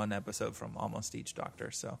least one episode from almost each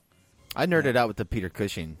Doctor. So I nerded out with the Peter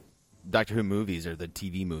Cushing Doctor Who movies, or the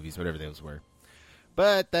TV movies, whatever those were.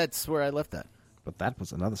 But that's where I left that. But that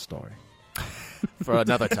was another story. For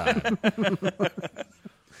another time.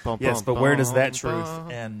 Yes, but where does that truth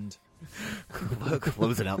end?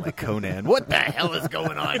 Close it out like Conan. What the hell is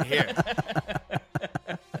going on here?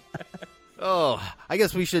 Oh, I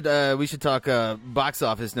guess we should talk box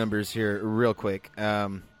office numbers here real quick.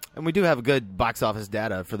 And we do have good box office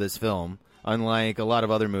data for this film, unlike a lot of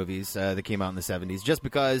other movies that came out in the 70s, just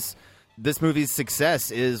because this movie's success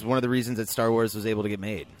is one of the reasons that Star Wars was able to get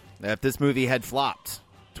made. If this movie had flopped,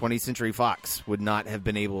 20th Century Fox would not have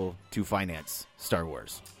been able to finance Star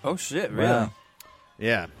Wars. Oh, shit, really? Wow.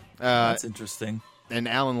 Yeah. That's interesting. And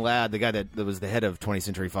Alan Ladd, the guy that was the head of 20th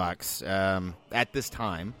Century Fox, at this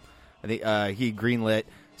time, I think he greenlit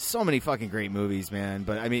so many fucking great movies, man.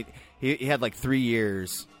 But, I mean, he had like 4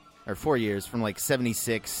 years from like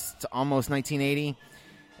 76 to almost 1980.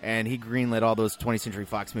 And he greenlit all those 20th Century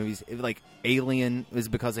Fox movies. Like Alien was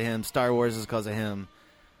because of him. Star Wars was because of him.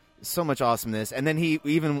 So much awesomeness. And then he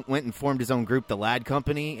even went and formed his own group, the Ladd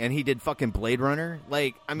Company, and he did fucking Blade Runner.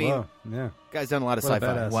 Like, I mean, Whoa, yeah. Guy's done a lot of What a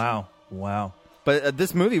sci-fi. badass. Wow. But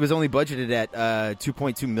this movie was only budgeted at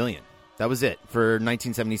 $2.2 million. That was it for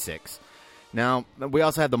 1976. Now, we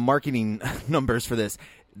also have the marketing numbers for this.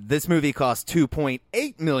 This movie cost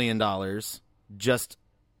 $2.8 million just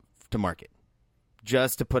to market.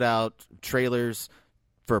 Just to put out trailers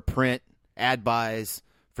for print, ad buys,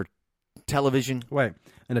 for television. Wait,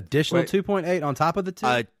 an additional 2.8 on top of the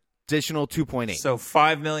 2? Additional 2.8. So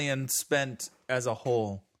 $5 million spent as a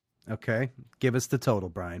whole. Okay, give us the total,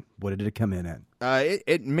 Brian. What did it come in at?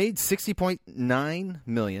 It made $60.9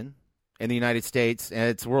 million in the United States,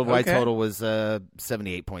 and its worldwide total was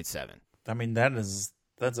 78.7. I mean, that's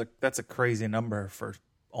a crazy number for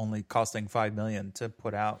only costing $5 million to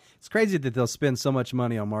put out. It's crazy that they'll spend so much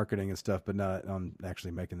money on marketing and stuff, but not on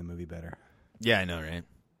actually making the movie better. Yeah, I know, right?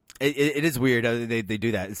 It is weird how they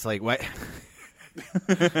do that. It's like, what?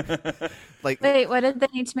 Like, wait, what did they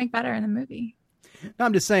need to make better in the movie? No,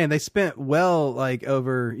 I'm just saying they spent like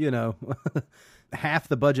over, half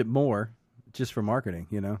the budget more just for marketing,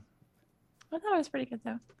 I thought it was pretty good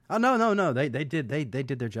though. Oh no. They did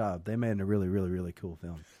their job. They made a really, really, really cool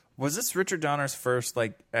film. Was this Richard Donner's first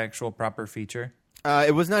actual proper feature?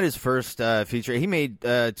 It was not his first feature. He made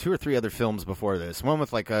 2 or 3 other films before this. One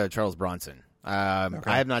with Charles Bronson. I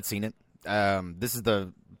have not seen it. This is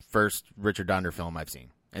the first Richard Donner film I've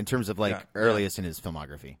seen in terms of earliest in his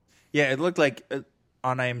filmography. Yeah, it looked like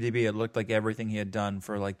on IMDb, it looked like everything he had done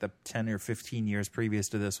for the 10 or 15 years previous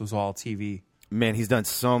to this was all TV. Man, he's done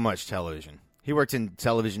so much television. He worked in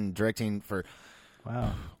television directing for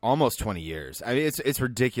almost 20 years. I mean, it's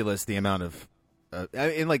ridiculous the amount of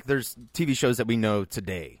there's TV shows that we know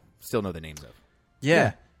today, still know the names of.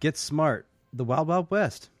 Yeah. Get Smart, The Wild Wild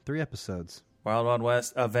West, 3 episodes. Wild Wild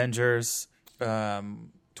West, Avengers,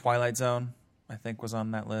 Twilight Zone, I think was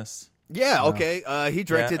on that list. Yeah, okay. He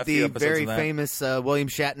directed a few the episodes very of that. famous William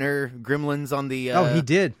Shatner Gremlins on the. Oh, he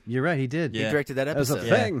did. You're right. He did. He directed that episode.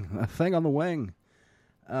 That was a thing on the wing.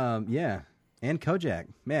 Yeah, and Kojak.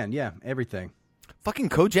 Man, yeah, everything. Fucking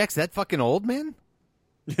Kojak's that fucking old, man.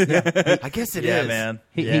 Yeah, I guess it is. Yeah, man.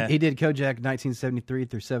 He did Kojak 1973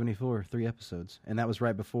 through 74, 3 episodes, and that was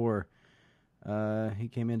right before he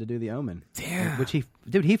came in to do the Omen. Damn. Which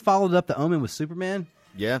he followed up the Omen with Superman.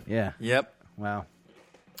 Yeah. Yeah. Yep. Wow.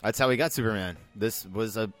 That's how he got Superman. This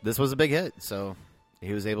was a big hit, so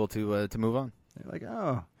he was able to move on. They're like,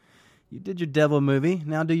 oh, you did your devil movie,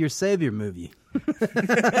 now do your savior movie.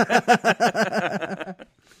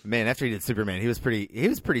 Man, after he did Superman, he was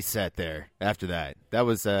pretty set there. After that, that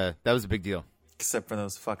was a big deal. Except for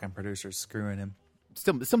those fucking producers screwing him.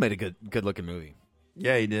 Still made a good looking movie.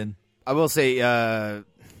 Yeah, he did. I will say, I've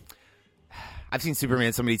seen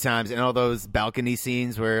Superman so many times, and all those balcony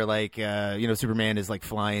scenes where, like, Superman is like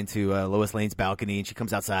flying to Lois Lane's balcony, and she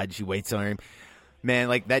comes outside and she waits on him. Man,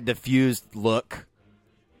 like that diffused look.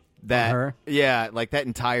 That her? Yeah, like that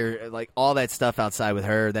entire, like all that stuff outside with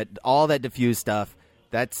her, all that diffused stuff.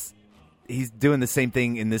 He's doing the same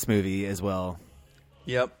thing in this movie as well.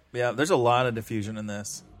 Yep. Yeah. There's a lot of diffusion in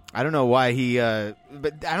this. I don't know why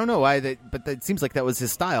but I don't know why but that seems like that was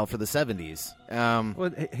his style for the 70s.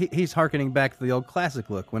 Well, he's hearkening back to the old classic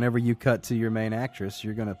look. Whenever you cut to your main actress,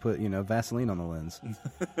 you're going to put, Vaseline on the lens.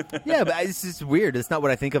 Yeah, but it's just weird. It's not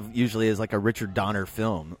what I think of usually as like a Richard Donner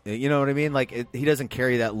film. You know what I mean? Like he doesn't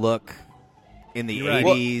carry that look in the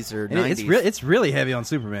 80s or 90s. It's really heavy on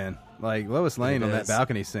Superman. Like Lois Lane on that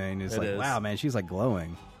balcony scene is It is. wow, man, she's like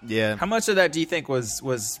glowing. Yeah. How much of that do you think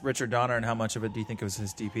was Richard Donner, and how much of it do you think was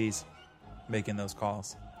his DPs making those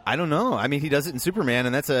calls? I don't know. I mean, he does it in Superman,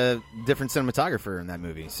 and that's a different cinematographer in that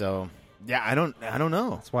movie. So, yeah, I don't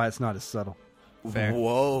know. That's why it's not as subtle. Fair.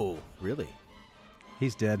 Whoa, really?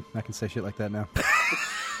 He's dead. I can say shit like that now.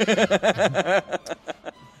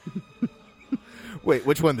 Wait,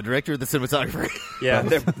 which one? The director or the cinematographer? Yeah,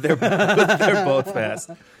 they're both fast.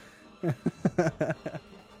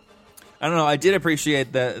 I don't know. I did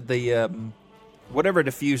appreciate the whatever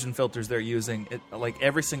diffusion filters they're using. It, like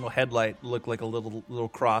every single headlight looked like a little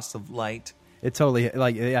cross of light. It totally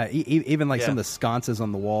even like some of the sconces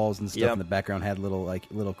on the walls and stuff in the background had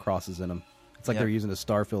little crosses in them. It's like they're using a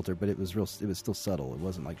star filter, but it was still subtle. It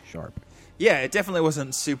wasn't like sharp. Yeah, it definitely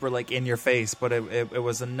wasn't super like in your face, but it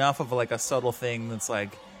was enough of like a subtle thing that's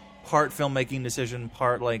like part filmmaking decision,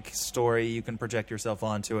 part like story. You can project yourself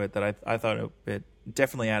onto it. That I thought it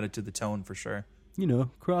definitely added to the tone for sure.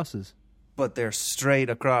 Crosses. But they're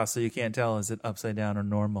straight across, so you can't tell is it upside down or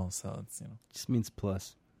normal. So it's just means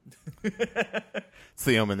plus. It's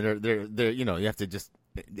the Omen. They're you have to just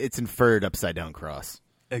it's inferred upside down cross.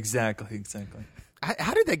 Exactly.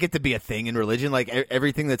 How did that get to be a thing in religion? Like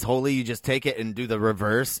everything that's holy, you just take it and do the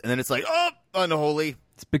reverse, and then it's like, oh, unholy.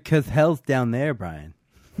 It's because hell's down there, Brian.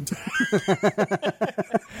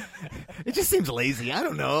 It just seems lazy. I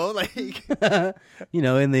don't know, like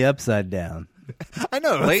in the upside down. I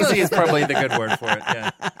know lazy is probably the good word for it.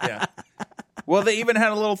 Yeah. Well, they even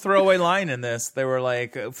had a little throwaway line in this. They were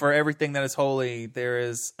like, "For everything that is holy, there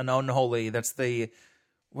is an unholy." That's the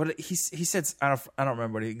what he said. I don't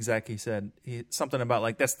remember what he exactly said. Something about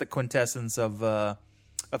like that's the quintessence of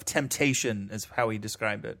temptation is how he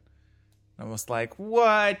described it. I was like,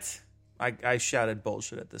 "What?" I shouted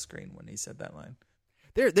bullshit at the screen when he said that line.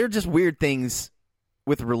 They're just weird things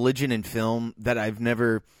with religion and film that I've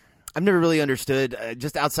never really understood.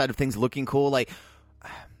 Just outside of things looking cool, like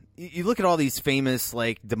you look at all these famous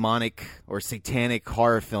like demonic or satanic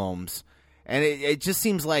horror films, and it just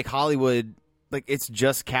seems like Hollywood, like it's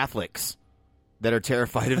just Catholics that are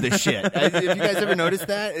terrified of this shit. Have you guys ever noticed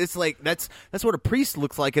that? It's like that's what a priest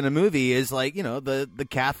looks like in a movie is like the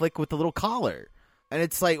Catholic with the little collar. And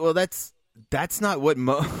it's like, well, that's not what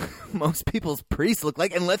most people's priests look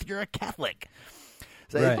like, unless you're a Catholic.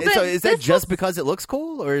 So, right. So is that just because it looks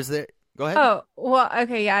cool, or is there? Go ahead. Oh, well,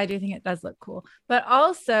 okay, yeah, I do think it does look cool, but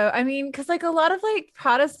also, I mean, because like a lot of like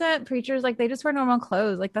Protestant preachers, like they just wear normal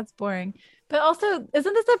clothes, like that's boring. But also,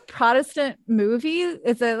 isn't this a Protestant movie?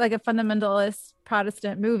 It's like a fundamentalist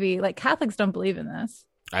Protestant movie. Like Catholics don't believe in this.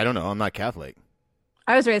 I don't know. I'm not Catholic.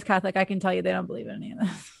 I was raised Catholic. I can tell you they don't believe in any of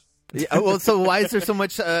this. Yeah, well, so why is there so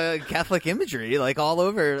much Catholic imagery like all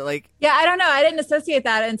over? Like, yeah, I don't know. I didn't associate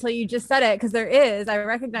that until you just said it because there is. I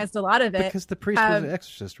recognized a lot of it because the priest was an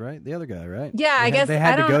exorcist, right? The other guy, right? Yeah, I guess they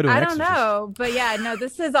had to go to an I don't exorcist. know, but yeah, no,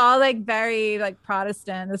 this is all like very like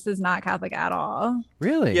Protestant. This is not Catholic at all.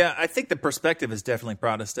 Really? Yeah, I think the perspective is definitely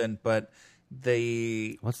Protestant, but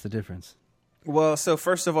what's the difference? Well, so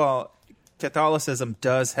first of all, Catholicism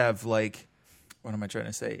does have like what am I trying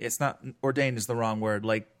to say? It's not ordained is the wrong word.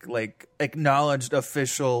 Like acknowledged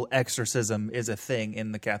official exorcism is a thing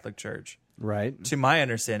in the Catholic Church. Right. To my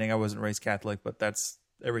understanding, I wasn't raised Catholic, but that's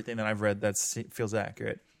everything that I've read that feels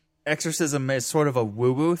accurate. Exorcism is sort of a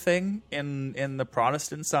woo-woo thing in the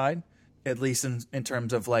Protestant side, at least in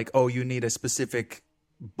terms of like, oh, you need a specific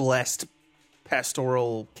blessed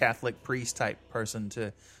pastoral Catholic priest type person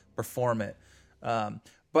to perform it.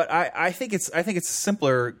 But I think it's a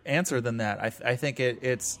simpler answer than that. I think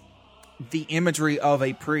it's the imagery of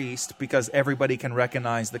a priest, because everybody can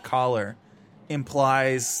recognize the collar,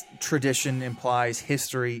 implies tradition, implies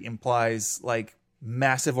history, implies like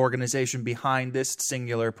massive organization behind this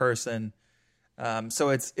singular person. So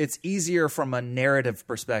it's easier from a narrative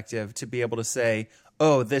perspective to be able to say,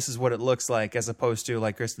 oh, this is what it looks like, as opposed to,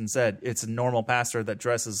 like Kristen said, it's a normal pastor that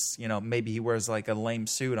dresses, maybe he wears like a lame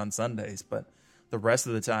suit on Sundays, but the rest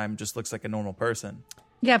of the time just looks like a normal person.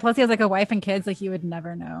 Yeah, plus he has like a wife and kids, like you would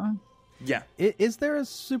never know. Yeah. Is there a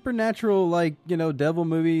supernatural, devil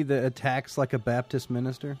movie that attacks like a Baptist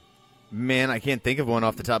minister? Man, I can't think of one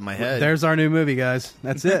off the top of my head. There's our new movie, guys.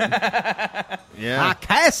 That's it. Yeah. I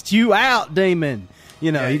cast you out, demon.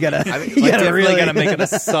 You gotta. Really gotta make it a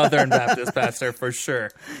Southern Baptist pastor for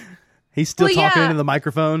sure. He's still talking into the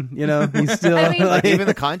microphone. He's still like even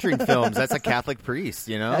the Conjuring films. That's a Catholic priest.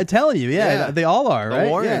 I'm telling you, they all are. The right?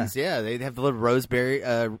 Warrens, they have the little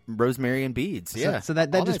rosemary and beads. Yeah, so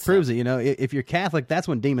that just proves it. If you're Catholic, that's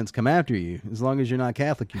when demons come after you. As long as you're not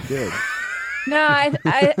Catholic, you're good. No,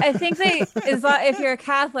 I think if you're a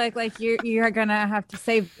Catholic, like you're gonna have to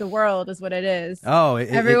save the world, is what it is. Oh,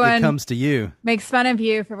 everyone it comes to you. Makes fun of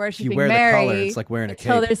you for worshiping you wear Mary. The color, it's like wearing a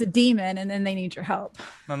cape. Until there's a demon, and then they need your help.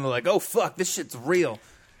 And they're like, "Oh fuck, this shit's real."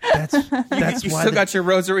 That's you still got your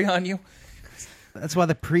rosary on you. That's why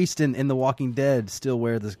the priest in The Walking Dead still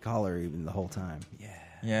wear this collar even the whole time.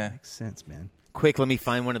 Yeah, makes sense, man. Quick, let me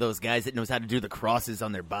find one of those guys that knows how to do the crosses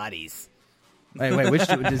on their bodies. Wait, which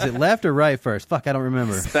is it left or right first? Fuck, I don't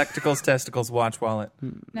remember. Spectacles, testicles, watch, wallet.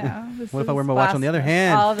 No. What if I wear my watch on the other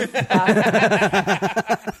hand? All this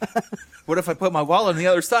What if I put my wallet on the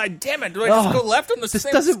other side? Damn it! Do I just go left on the? This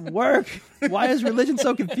doesn't work. Why is religion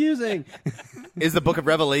so confusing? Is the Book of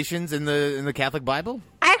Revelations in the Catholic Bible?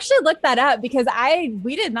 I actually looked that up because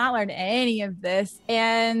we did not learn any of this,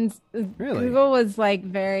 and really? Google was like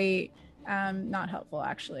very. Not helpful,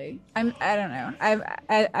 actually. I don't know.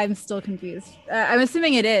 I'm still confused. I'm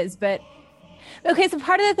assuming it is, but okay. So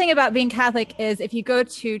part of the thing about being Catholic is if you go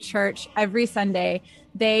to church every Sunday,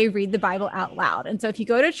 they read the Bible out loud. And so if you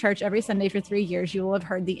go to church every Sunday for 3 years, you will have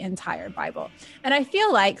heard the entire Bible. And I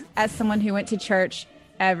feel like as someone who went to church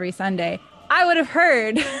every Sunday, I would have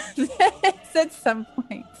heard this at some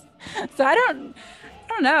point. So I don't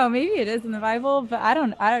know. Maybe it is in the Bible, but I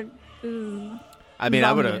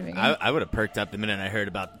would have perked up the minute I heard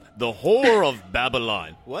about the whore of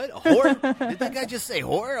Babylon. What? Whore? Did that guy just say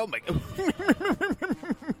whore? Oh my God.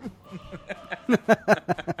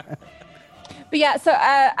 But yeah, so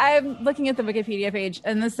I'm looking at the Wikipedia page,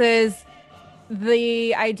 and this is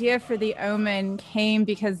the idea for the Omen came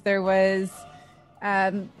because there was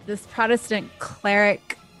this Protestant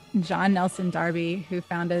cleric, John Nelson Darby, who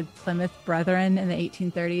founded Plymouth Brethren in the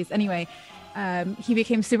 1830s. Anyway, he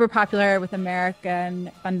became super popular with American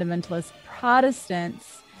fundamentalist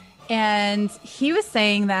Protestants. And he was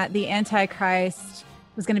saying that the Antichrist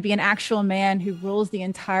was going to be an actual man who rules the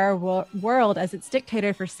entire world as its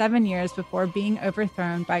dictator for 7 years before being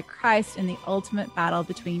overthrown by Christ in the ultimate battle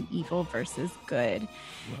between evil versus good.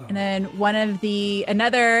 Wow. And then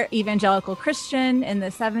another evangelical Christian in the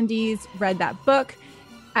 70s read that book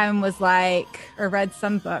and was like, or read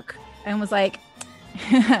some book and was like,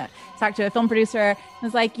 talked to a film producer and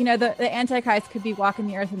was like, the Antichrist could be walking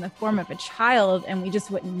the earth in the form of a child and we just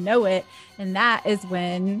wouldn't know it. And that is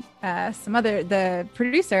when the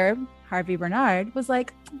producer, Harvey Bernard, was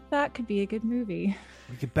like, that could be a good movie.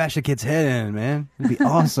 We could bash a kid's head in, man. It'd be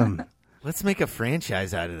awesome. Let's make a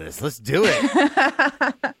franchise out of this. Let's do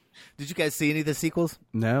it. Did you guys see any of the sequels?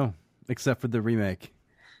 No, except for the remake.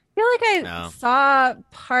 I feel like I saw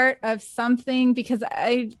part of something because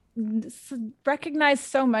I recognize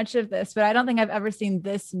so much of this, but I don't think I've ever seen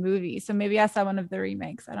this movie. So maybe I saw one of the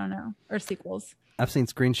remakes. I don't know. Or sequels. I've seen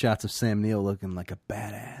screenshots of Sam Neill looking like a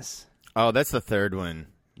badass. Oh, that's the third one.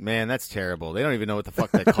 Man, that's terrible. They don't even know what the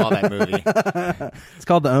fuck they call that movie. It's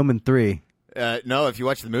called The Omen 3. No, if you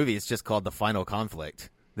watch the movie, it's just called The Final Conflict.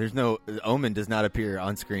 Omen does not appear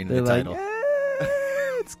on screen in the title.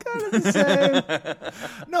 It's kind of the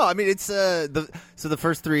same. No, I mean, it's the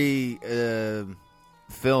first three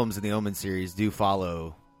films in the Omen series do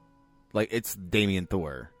follow Like, it's Damien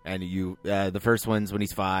Thor. And the first one's when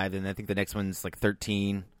he's 5, and I think the next one's like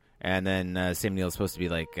 13. And then Sam Neill's supposed to be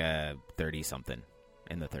like 30-something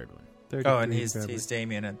in the third one. Oh, and he's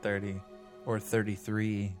Damien at 30 or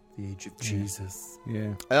 33, the age of Jesus.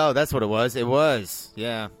 Yeah. Oh, that's what it was. It was.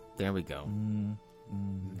 Yeah. There we go.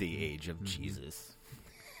 The age of Jesus.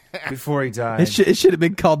 Before he died. It should have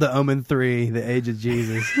been called the Omen 3, the age of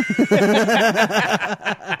Jesus.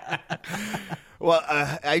 Well,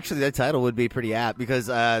 actually, that title would be pretty apt because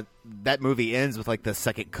that movie ends with like the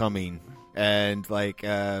second coming. And like,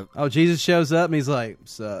 Jesus shows up and he's like,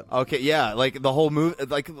 "What's up?" Okay, yeah, like the whole movie,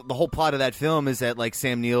 like the whole plot of that film is that like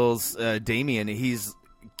Sam Neill's Damien, he's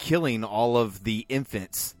killing all of the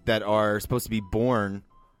infants that are supposed to be born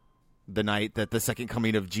the night that the second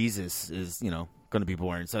coming of Jesus is, going to be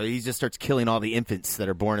born. So he just starts killing all the infants that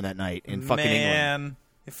are born in that night in fucking England.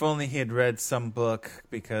 If only he had read some book,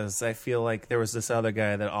 because I feel like there was this other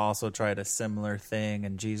guy that also tried a similar thing,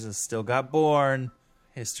 and Jesus still got born.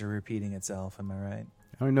 History repeating itself, am I right?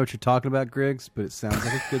 I don't know what you're talking about, Griggs, but it sounds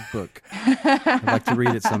like a good book. I'd like to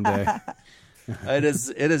read it someday. It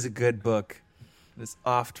is a good book. It is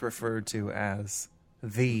oft referred to as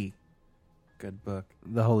the good book.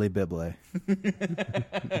 The Holy Bible.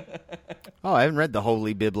 Oh, I haven't read the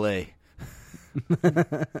Holy Bible. It's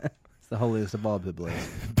the holiest of all Bibles.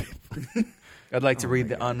 I'd like to read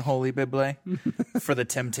the unholy Bible for the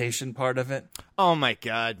temptation part of it. Oh my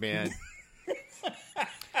God, man.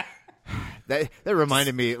 That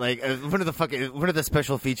reminded me, like, one of the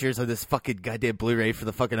special features of this fucking goddamn Blu-ray for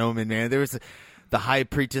the fucking Omen, man. There was the high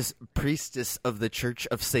priestess of the Church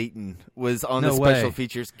of Satan was on the special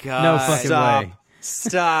features. God, no fucking way.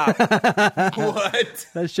 Stop. What?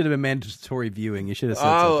 That should have been mandatory viewing. You should have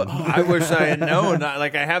said something. I wish I had known.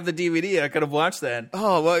 Like, I have the DVD. I could have watched that.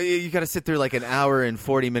 Oh, well, you got to sit through like an hour and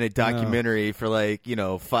 40-minute documentary for like,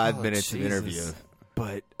 5 minutes of interview.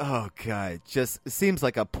 But oh god, just it seems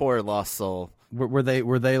like a poor lost soul. Were they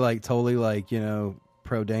like totally like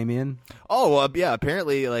pro Damien? Oh well, yeah.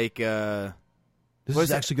 Apparently, like this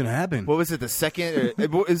is actually going to happen. What was it? The second? It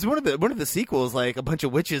was one of the sequels. Like a bunch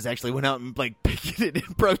of witches actually went out and like picketed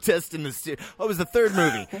and protested in the. Oh, it was the third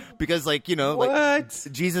movie because like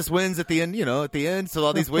like Jesus wins at the end. At the end, so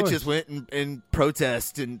all these witches went and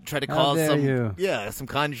protest and try to cause some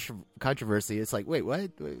controversy. It's like wait, what?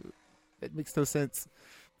 That makes no sense.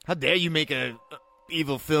 How dare you make a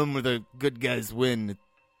evil film where the good guys win?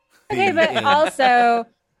 Okay, but also,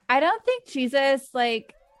 I don't think Jesus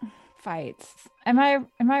like fights. Am I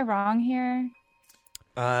wrong here?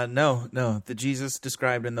 No. The Jesus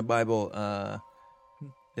described in the Bible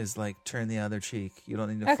is like turn the other cheek. You don't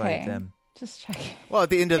need to fight them. Just check. Well,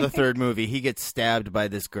 at the end of the third movie, he gets stabbed by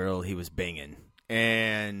this girl he was banging.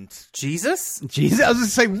 And Jesus? I was going to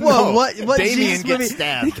say, whoa, what Damien Jesus gets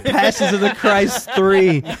stabbed. Passions of the Christ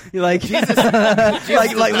 3. Like, Jesus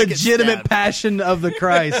like legitimate passion of the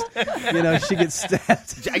Christ. She gets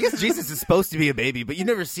stabbed. I guess Jesus is supposed to be a baby, but you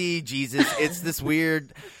never see Jesus. It's this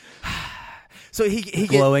weird. So he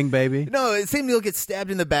glowing baby. No, Sam Neill gets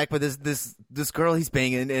stabbed in the back by this girl he's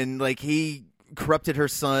banging, and like he corrupted her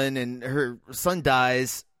son, and her son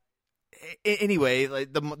dies. Anyway,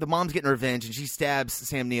 like the mom's getting revenge, and she stabs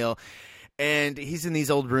Sam Neill, and he's in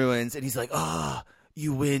these old ruins, and he's like,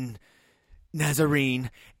 you win,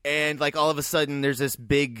 Nazarene. And like all of a sudden, there's this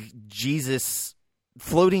big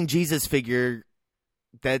floating Jesus figure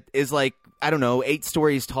that is like, I don't know, 8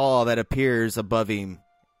 stories tall that appears above him,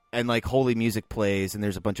 and like holy music plays, and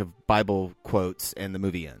there's a bunch of Bible quotes, and the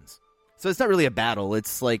movie ends. So it's not really a battle.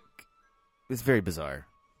 It's like, it's very bizarre.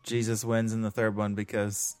 Jesus wins in the third one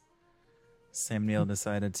because Sam Neill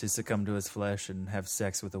decided to succumb to his flesh and have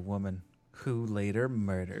sex with a woman who later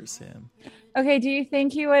murders him. Okay, do you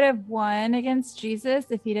think he would have won against Jesus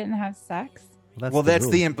if he didn't have sex? That's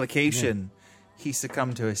the implication. Yeah. He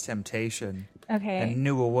succumbed to his temptation. Okay. And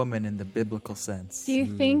knew a woman in the biblical sense. Do you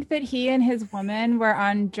think that he and his woman were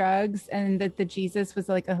on drugs and that the Jesus was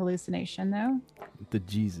like a hallucination, though? The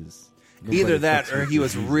Jesus. Either that or he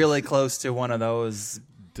was really close to one of those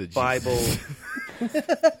Bible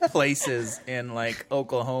places in like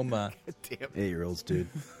Oklahoma. 8-year-olds, dude.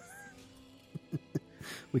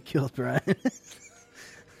 We killed Brian.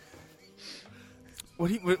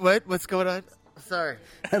 What's going on? Sorry.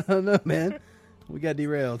 I don't know, man. We got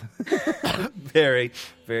derailed. Very,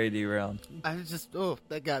 very derailed. I was just,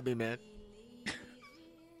 that got me, man.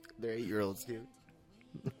 They're 8-year-olds, dude.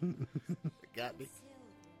 It got me.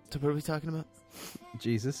 So what are we talking about?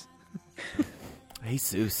 Jesus.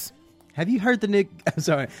 Jesus. Have you heard the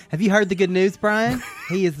good news, Brian?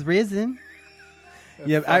 He is risen.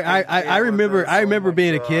 Yeah, I remember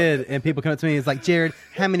being a kid and people come up to me. It's like, Jared,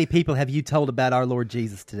 how many people have you told about our Lord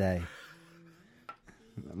Jesus today?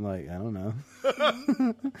 I'm like, I don't know.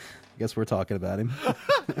 I guess we're talking about him.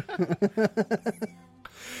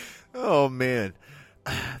 Oh man,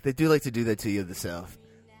 they do like to do that to you in the South.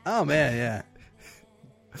 Oh man, yeah.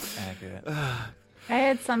 Accurate. I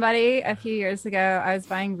had somebody a few years ago, I was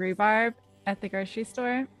buying rhubarb at the grocery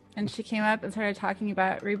store, and she came up and started talking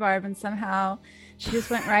about rhubarb, and somehow she just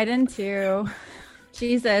went right into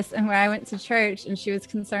Jesus and where I went to church, and she was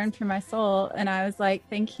concerned for my soul, and I was like,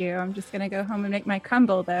 thank you. I'm just going to go home and make my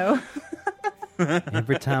crumble, though.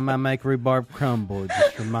 Every time I make rhubarb crumble, it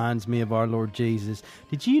just reminds me of our Lord Jesus.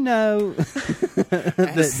 Did you know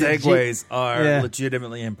that segues are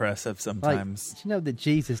legitimately impressive sometimes? Did you know that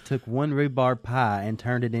Jesus took one rhubarb pie and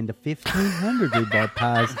turned it into 1,500 rhubarb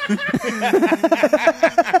pies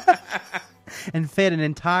and fed an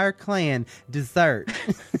entire clan dessert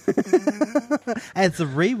as a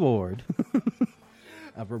reward?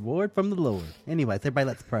 A reward from the Lord. Anyways, everybody,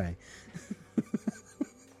 let's pray.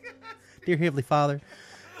 Dear Heavenly Father,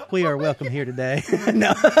 we are welcome here today.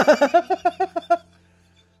 No. I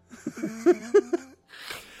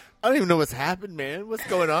don't even know what's happened, man. What's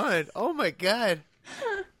going on? Oh my God.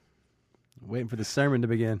 Waiting for the sermon to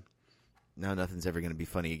begin. No, nothing's ever going to be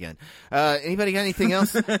funny again. Anybody got anything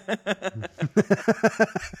else?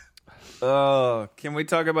 Oh, can we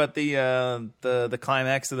talk about the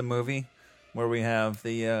climax of the movie where we have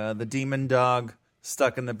the demon dog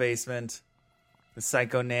stuck in the basement, the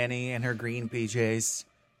psycho nanny and her green PJs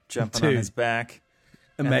jumping on his back.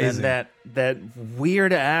 Amazing. And then that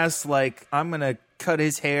weird ass, like, I'm going to cut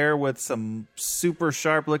his hair with some super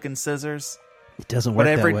sharp looking scissors. It doesn't work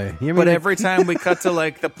that way. But every time we cut to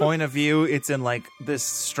like the point of view, it's in like this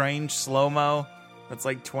strange slow-mo that's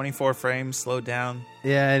like 24 frames slowed down.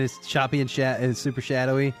 Yeah, and it's choppy and it's super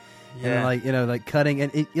shadowy. Yeah. And like cutting.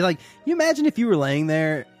 And you imagine if you were laying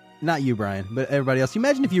there, not you, Brian, but everybody else. You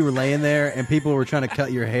imagine if you were laying there and people were trying to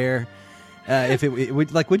cut your hair. If it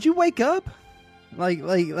would, like, would you wake up? Like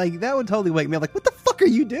that would totally wake me up. Like, what the fuck are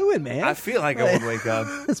you doing, man? I feel like I would wake up.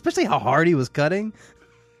 Especially how hard he was cutting.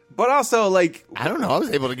 But also, like, I don't know. I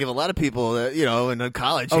was able to give a lot of people, in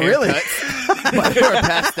college haircuts. Really? But they were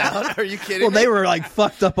passed out. Are you kidding? Well, they were like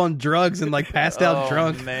fucked up on drugs and like passed out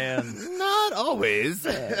drunk. Oh, man. Not always.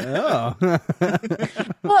 Oh.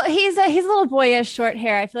 Well, he's a little boyish, short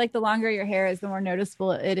hair. I feel like the longer your hair is, the more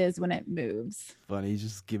noticeable it is when it moves. Funny, he's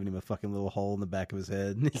just giving him a fucking little hole in the back of his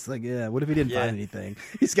head. And he's like, yeah, what if he didn't find anything?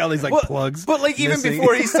 He's got all these plugs. But like even missing.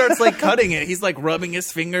 before he starts like cutting it, he's like rubbing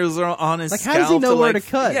his fingers on his like, scalp. how does he know where to like,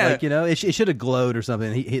 cut? Yeah. Like, it should have glowed or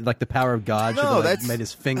something. He like the power of God should have made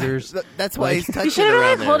his fingers. That's why he's touching He should have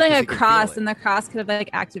around been holding there, a 'cause he can cross, feel it. and the cross could have like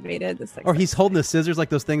activated this. Or he's holding the scissors like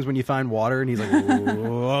those things when you find water, and he's like,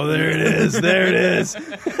 oh, there it is, there it is.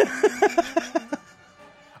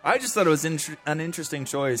 I just thought it was an interesting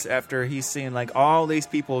choice after he's seen like all these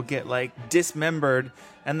people get like dismembered,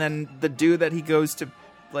 and then the dude that he goes to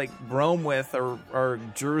like Rome with or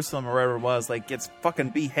Jerusalem or wherever it was like gets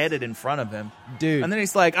fucking beheaded in front of him, dude. And then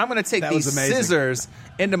he's like, I'm gonna take these scissors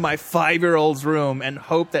into my 5-year-old's room and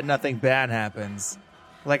hope that nothing bad happens.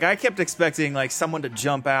 Like, I kept expecting like someone to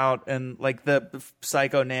jump out and like the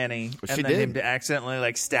psycho nanny, and then him to accidentally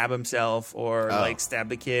like stab himself or like stab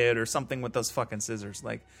the kid or something with those fucking scissors.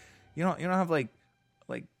 Like, you don't have like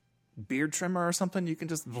beard trimmer or something you can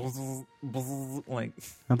just like. I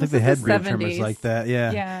don't think they had beard trimmers like that.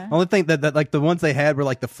 Yeah. Only thing that like the ones they had were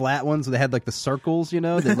like the flat ones. They had like the circles,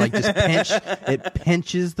 that like just pinch. It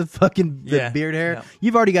pinches the fucking beard hair. Yeah.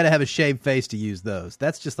 You've already got to have a shaved face to use those.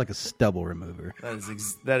 That's just like a stubble remover.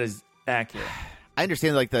 That is accurate. I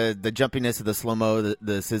understand like the jumpiness of the slow mo,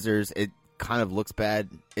 the scissors. It kind of looks bad.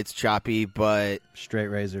 It's choppy, but straight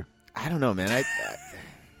razor. I don't know, man.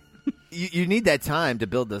 You need that time to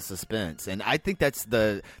build the suspense, and I think that's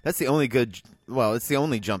the only good. Well, it's the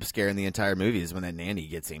only jump scare in the entire movie is when that nanny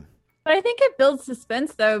gets him. But I think it builds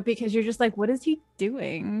suspense though, because you're just like, what is he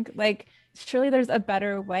doing? Like, surely there's a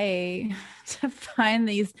better way to find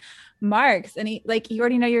these marks, and you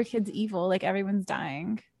already know your kid's evil. Like, everyone's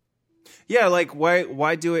dying. Yeah, like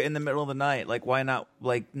why do it in the middle of the night? Like, why not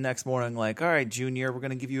like next morning? Like, all right, Junior, we're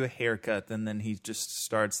gonna give you a haircut, and then he just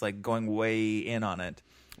starts like going way in on it.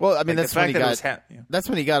 Well, I mean, like, that's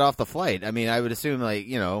when he got off the flight. I mean, I would assume like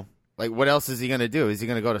what else is he gonna do? Is he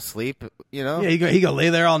gonna go to sleep? Yeah, he gonna lay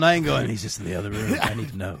there all night and go. And he's just in the other room. I need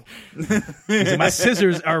to know. Like, my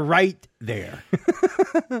scissors are right there.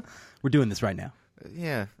 We're doing this right now.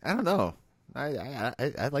 Yeah, I don't know.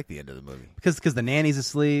 I like the end of the movie because the nanny's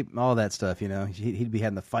asleep, all that stuff. He'd be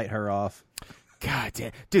having to fight her off. God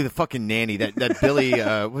damn, dude, the fucking nanny, that Billy,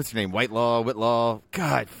 what's her name, Whitlaw.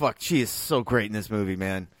 God, fuck, she is so great in this movie,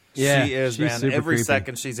 man. Yeah, she is, she's man. super Every creepy.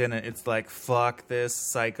 second she's in it, it's like, fuck this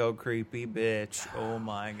psycho creepy bitch. Oh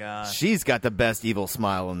my god. She's got the best evil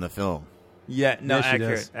smile in the film. Yeah, no,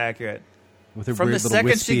 Yeah, she accurate. With her From weird the little second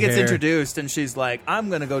wispy she gets hair. introduced and she's like, I'm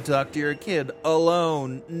going to go talk to your kid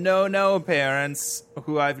alone. No, parents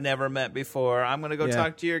who I've never met before. I'm going to go Yeah.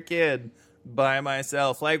 talk to your kid by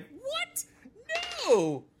myself. Like, what?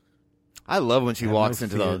 No. I love when she Have walks no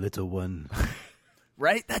into fear, the little one.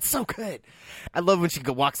 right. That's so good. I love when she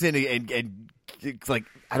walks in and it's like,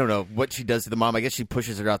 I don't know what she does to the mom. I guess she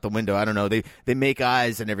pushes her out the window. I don't know. They make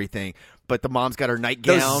eyes and everything, but the mom's got her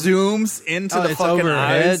nightgown. Those zooms into the it's fucking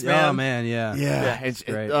overhead. eyes, man. Oh man, yeah. And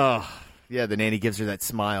great. yeah, the nanny gives her that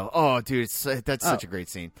smile. Oh, dude, that's such a great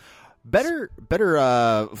scene. Better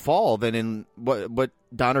fall than in what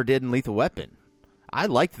Donner did in Lethal Weapon. I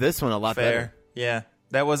liked this one a lot better. Yeah,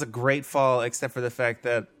 that was a great fall, except for the fact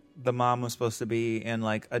that the mom was supposed to be in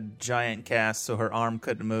like a giant cast, so her arm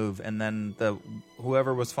couldn't move, and then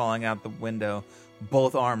whoever was falling out the window,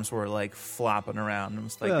 both arms were like flopping around. It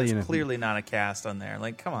was like, there's clearly not a cast on there.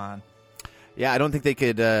 Like, come on. Yeah, I don't think they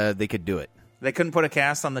could do it. They couldn't put a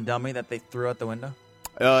cast on the dummy that they threw out the window?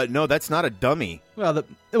 No, that's not a dummy. Well,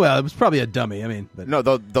 it was probably a dummy. I mean, but No,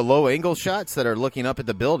 the low angle shots that are looking up at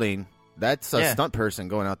the building, that's a stunt person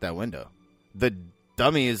going out that window. The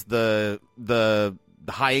dummy is the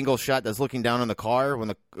high angle shot that's looking down on the car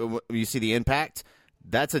when you see the impact.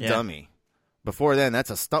 That's a dummy. Before then, that's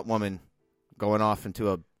a stunt woman going off into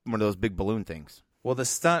one of those big balloon things. Well, the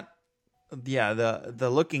stunt, the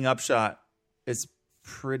looking up shot is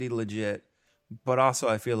pretty legit. But also,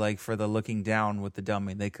 I feel like for the looking down with the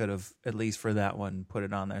dummy, they could have, at least for that one, put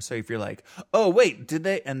it on there. So if you're like, oh, wait, did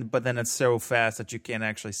they? But then it's so fast that you can't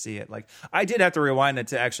actually see it. Like, I did have to rewind it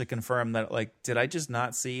to actually confirm that, like, did I just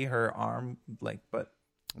not see her arm? Like, but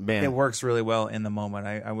Man, it works really well in the moment.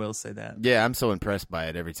 I will say that. Yeah, I'm so impressed by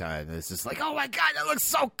it every time. It's just like, oh my God, that looks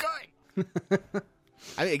so good.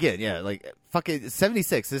 I mean, again, yeah, like fucking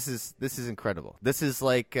 76. This is incredible. This is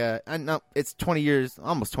like, no, it's 20 years,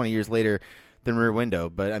 almost 20 years later than Rear Window,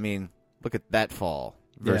 but I mean, look at that fall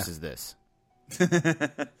versus this.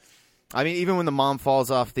 I mean, even when the mom falls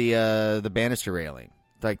off the banister railing,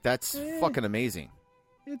 like that's fucking amazing.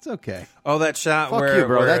 It's okay. Oh, that shot Fuck where, you,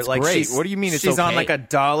 bro. where That's like great. What do you mean it's she's on okay? like a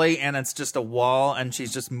dolly and it's just a wall and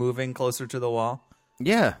she's just moving closer to the wall?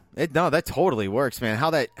 Yeah, that totally works, man.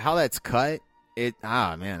 How that's cut,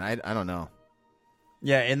 man, I don't know.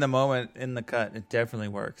 Yeah, in the moment, in the cut, it definitely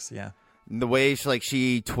works. Yeah. The way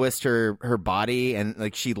she twists her body and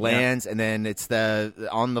like she lands and then it's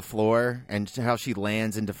on the floor and how she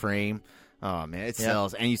lands into frame. Oh man, it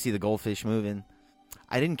sells. And you see the goldfish moving.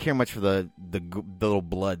 I didn't care much for the little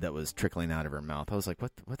blood that was trickling out of her mouth. I was like,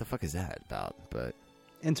 what the fuck is that about? But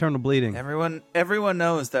internal bleeding. Everyone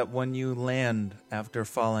knows that when you land after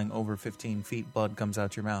falling over 15 feet, blood comes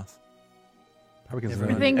out your mouth. I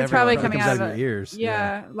think it's probably coming out of your ears.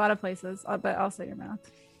 Yeah, a lot of places, but also your mouth.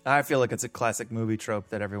 I feel like it's a classic movie trope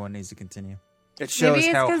that everyone needs to continue. It shows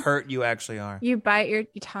how hurt you actually are. You bite your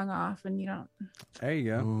tongue off and you don't. There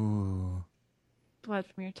you go. Ooh. Blood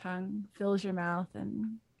from your tongue fills your mouth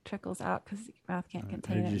and trickles out because your mouth can't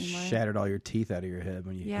contain it You just anymore. shattered all your teeth out of your head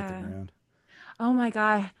when you hit the ground. Oh my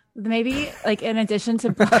God. Maybe like in addition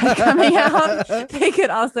to blood coming out, they could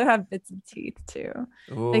also have bits of teeth too.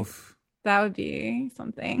 Oof. Like, that would be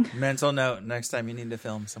something. Mental note: next time you need to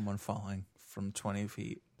film someone falling from 20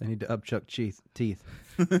 feet, they need to upchuck teeth.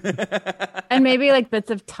 And maybe like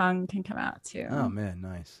bits of tongue can come out too. Oh man,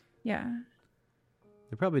 nice. Yeah.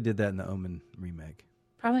 They probably did that in the Omen remake.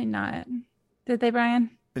 Probably not. Did they,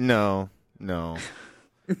 Brian? No.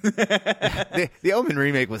 The Omen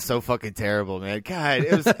remake was so fucking terrible, man. God,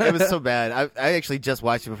 it was so bad. I actually just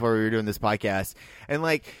watched it before we were doing this podcast, and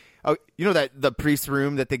like, oh, you know that the priest's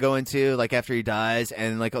room that they go into like after he dies,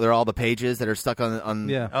 and like there are all the pages that are stuck on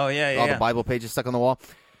Oh yeah, all the Bible pages stuck on the wall,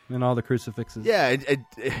 and all the crucifixes. Yeah,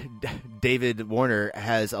 David Warner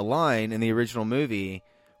has a line in the original movie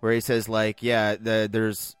where he says like,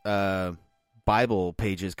 there's Bible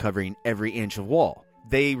pages covering every inch of wall.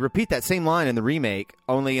 They repeat that same line in the remake,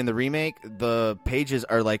 only in the remake, the pages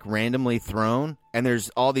are like randomly thrown, and there's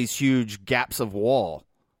all these huge gaps of wall.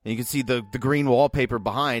 And you can see the green wallpaper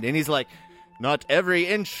behind, and he's like, not every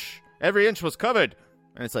inch was covered.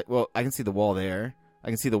 And it's like, well, I can see the wall there. I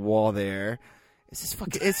can see the wall there. It's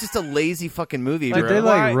just a lazy fucking movie, like bro. they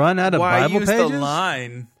like run out of Bible use pages? the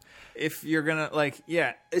line if you're gonna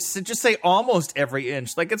just say almost every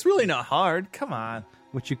inch? Like, it's really not hard. Come on.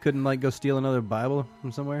 Which you couldn't like go steal another Bible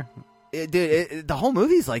from somewhere? The whole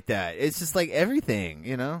movie's like that. It's just like everything,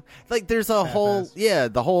 you know? Like there's a whole,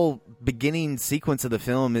 the whole beginning sequence of the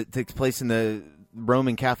film, it takes place in the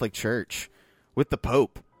Roman Catholic Church with the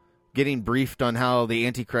Pope getting briefed on how the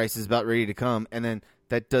Antichrist is about ready to come. And then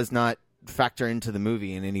that does not factor into the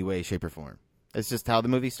movie in any way, shape, or form. It's just how the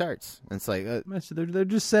movie starts. It's like... they're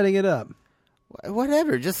just setting it up.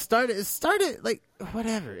 Whatever. Just start it like,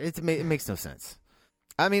 whatever. It makes no sense.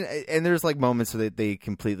 I mean, and there's like moments where they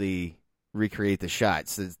completely recreate the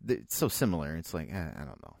shots. It's so similar. It's like, I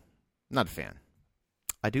don't know. Not a fan.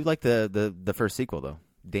 I do like the first sequel, though.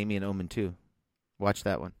 Damien Omen 2. Watch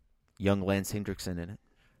that one. Young Lance Hendrickson in it.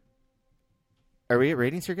 Are we at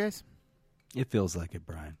ratings here, guys? It feels like it,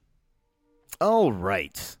 Brian. All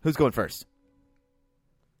right. Who's going first?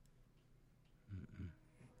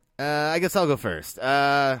 I guess I'll go first.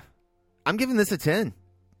 I'm giving this a 10.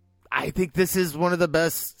 I think this is one of the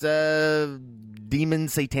best demon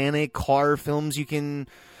satanic horror films you can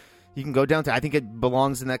go down to. I think it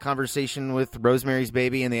belongs in that conversation with Rosemary's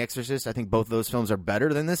Baby and The Exorcist. I think both of those films are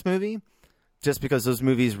better than this movie, just because those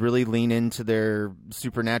movies really lean into their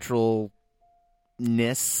supernaturalness,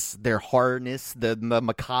 their horrorness, the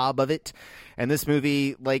macabre of it. And this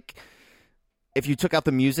movie, like, if you took out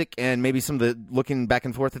the music and maybe some of the looking back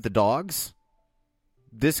and forth at the dogs,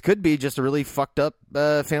 this could be just a really fucked up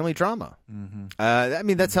family drama. Mm-hmm. I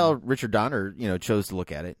mean, that's how Richard Donner, chose to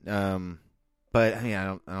look at it. But I mean,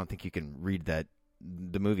 I don't think you can read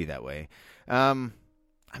the movie that way. I mean,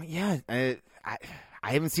 yeah, I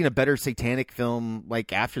haven't seen a better satanic film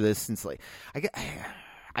like after this since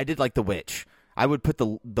I did like The Witch. I would put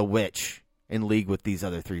the Witch in league with these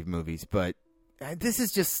other three movies, but this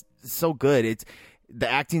is just so good. The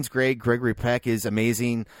acting's great. Gregory Peck is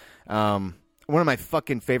amazing. One of my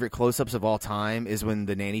fucking favorite close-ups of all time is when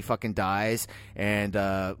the nanny fucking dies and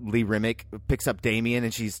Lee Remick picks up Damien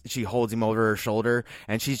and she holds him over her shoulder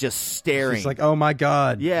and she's just staring. She's like, "Oh my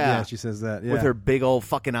God." Yeah. She says that. Yeah. With her big old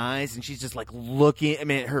fucking eyes, and she's just like looking. I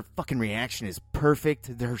mean, her fucking reaction is perfect.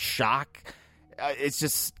 Her shock. It's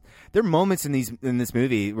just, there are moments in this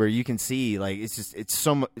movie where you can see like it's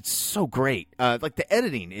so great. Like the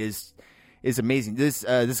editing is amazing. This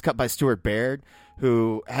is cut by Stuart Baird,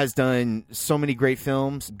 who has done so many great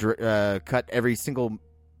films, cut every single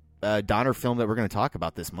Donner film that we're going to talk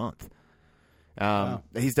about this month. Wow.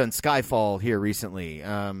 He's done Skyfall here recently.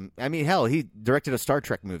 I mean, hell, he directed a Star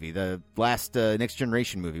Trek movie, the last Next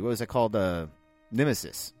Generation movie. What was it called?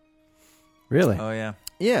 Nemesis. Really? Oh, yeah.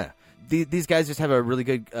 Yeah. These guys just have a really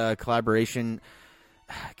good collaboration.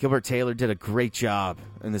 Gilbert Taylor did a great job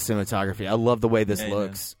in the cinematography. I love the way this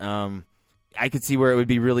looks. I could see where it would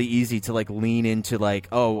be really easy to like lean into like,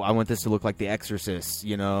 oh, I want this to look like The Exorcist,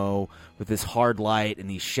 with this hard light and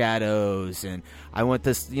these shadows, and I want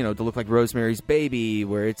this, to look like Rosemary's Baby,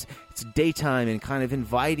 where it's daytime and kind of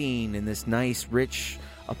inviting in this nice, rich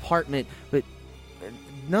apartment. But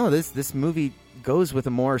no, this movie goes with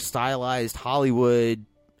a more stylized Hollywood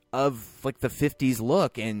of like the 50s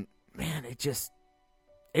look, and man, it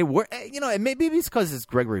works. Maybe it's because it's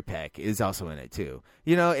Gregory Peck is also in it too.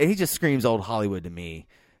 He just screams old Hollywood to me.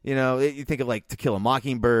 You think of like To Kill a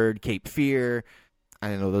Mockingbird, Cape Fear. I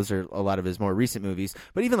don't know, those are a lot of his more recent movies,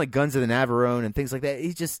 but even like Guns of the Navarone and things like that.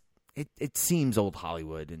 It seems old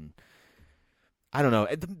Hollywood, and I don't know.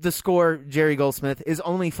 The score, Jerry Goldsmith, is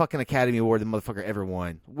only fucking Academy Award the motherfucker ever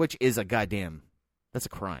won, which is that's a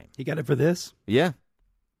crime. He got it for this? Yeah.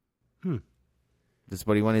 This is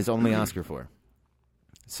what he won his only Oscar for.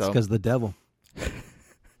 So because the devil.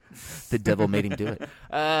 The devil made him do it.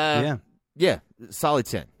 Yeah. Solid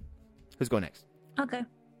 10. Who's going next? Okay.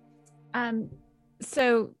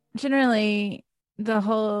 So generally, the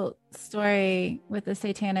whole story with the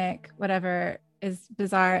satanic whatever is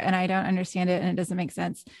bizarre, and I don't understand it, and it doesn't make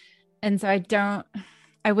sense. And so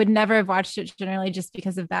I would never have watched it generally just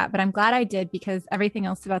because of that. But I'm glad I did, because everything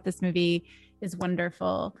else about this movie is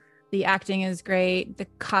wonderful. The acting is great. The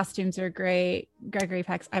costumes are great. Gregory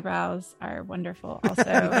Peck's eyebrows are wonderful also.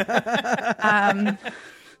 Damn.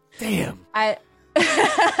 They are.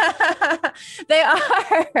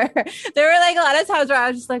 There were like a lot of times where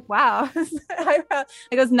I was just like, wow. I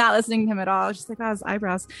was not listening to him at all. I was just like, wow, his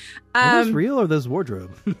eyebrows. Are those real or those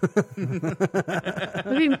wardrobe?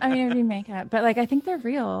 Maybe makeup, but like I think they're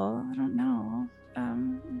real. I don't know.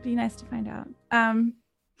 It'd be nice to find out.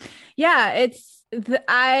 Yeah,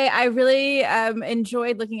 I really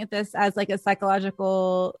enjoyed looking at this as like a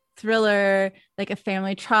psychological thriller, like a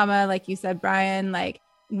family trauma, like you said, Brian. Like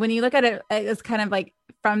when you look at it, it's kind of like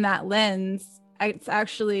from that lens. It's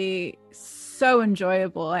actually so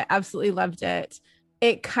enjoyable. I absolutely loved it.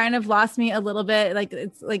 it kind of lost me a little bit. Like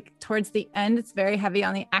it's like towards the end, it's very heavy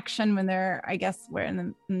on the action when they're, I guess, we're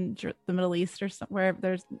in the Middle East or somewhere.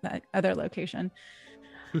 There's that other location.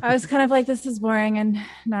 I was kind of like, this is boring and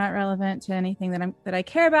not relevant to anything that I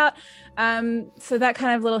care about. So that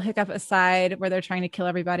kind of little hiccup aside, where they're trying to kill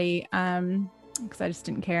everybody, because I just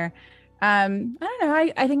didn't care. I don't know.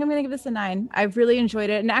 I think I'm gonna give this a 9. I really enjoyed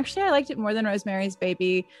it, and actually, I liked it more than Rosemary's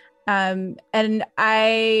Baby. And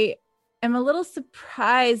I am a little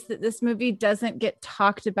surprised that this movie doesn't get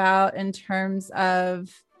talked about in terms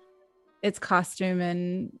of its costume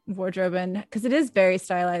and wardrobe, and because it is very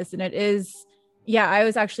stylized, and it is. Yeah, I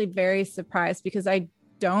was actually very surprised because I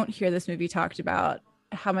don't hear this movie talked about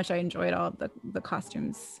how much I enjoyed all of the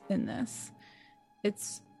costumes in this.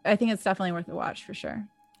 I think it's definitely worth a watch for sure.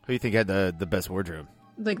 Who do you think had the best wardrobe?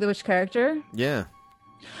 Like which character? Yeah.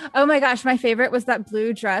 Oh my gosh, my favorite was that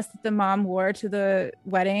blue dress that the mom wore to the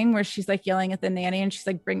wedding where she's like yelling at the nanny and she's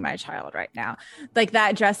like, bring my child right now. Like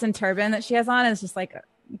that dress and turban that she has on is just like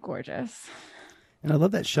gorgeous. And I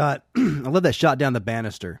love that shot. I love that shot down the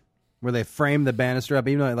banister, where they frame the banister up,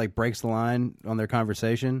 even though it like breaks the line on their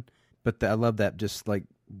conversation. But I love that just like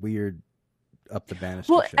weird up the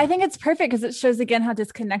banister. Well, shot. I think it's perfect because it shows again how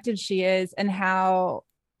disconnected she is and how,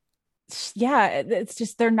 yeah, it's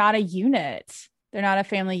just they're not a unit. They're not a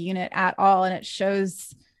family unit at all. And it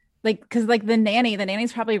shows like, because like the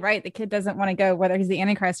nanny's probably right. The kid doesn't want to go, whether he's the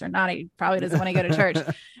Antichrist or not. He probably doesn't want to go to church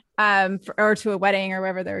or to a wedding or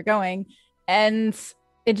wherever they're going. And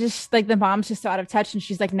it just like the mom's just so out of touch, and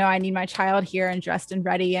she's like, no, I need my child here and dressed and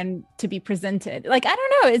ready and to be presented. Like, I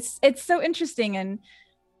don't know. It's so interesting. And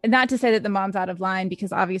not to say that the mom's out of line,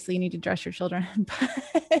 because obviously you need to dress your children. But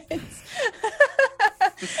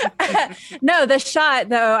no, the shot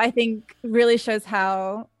though, I think really shows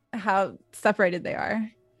how separated they are.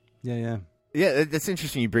 Yeah. Yeah, that's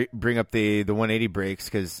interesting. You bring up the 180 breaks,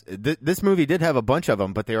 because this movie did have a bunch of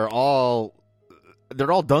them, but they're all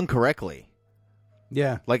done correctly.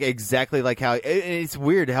 Yeah, like exactly like how it's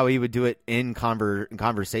weird how he would do it in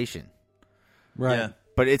conversation, right? Yeah.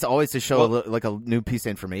 But it's always to show like a new piece of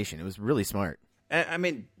information. It was really smart. I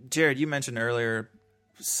mean, Jared, you mentioned earlier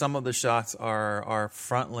some of the shots are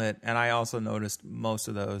front lit, and I also noticed most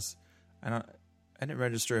of those. I didn't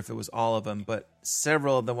register if it was all of them, but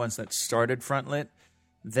several of the ones that started front lit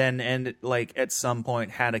then ended like at some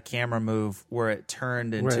point had a camera move where it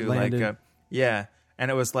turned into like a and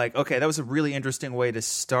it was like, okay, that was a really interesting way to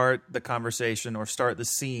start the conversation or start the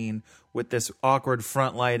scene with this awkward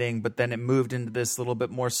front lighting, but then it moved into this little bit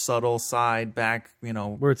more subtle side back,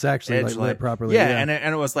 where it's actually like lit properly. Yeah, and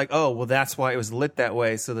it was like, oh, well, that's why it was lit that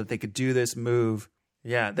way, so that they could do this move.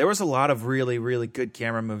 Yeah, there was a lot of really, really good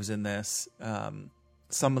camera moves in this.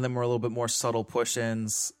 Some of them were a little bit more subtle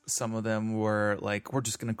push-ins. Some of them were like, we're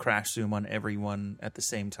just going to crash zoom on everyone at the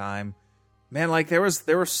same time. Man, like there was.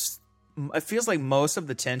 It feels like most of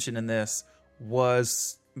the tension in this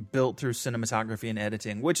was built through cinematography and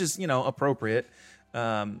editing, which is, appropriate.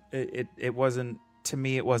 It wasn't, to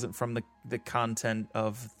me, it wasn't from the content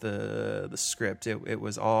of the script. It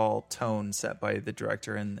was all tone set by the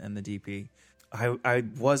director and the DP. I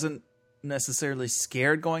wasn't necessarily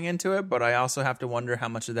scared going into it, but I also have to wonder how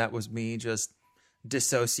much of that was me just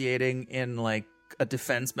dissociating in like a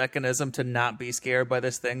defense mechanism to not be scared by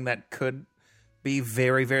this thing that could be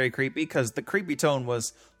very, very creepy, because the creepy tone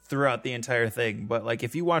was throughout the entire thing. But like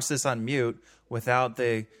if you watch this on mute without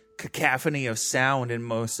the cacophony of sound in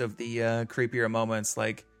most of the creepier moments,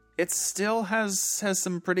 like it still has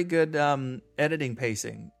some pretty good editing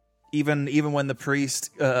pacing. Even when the priest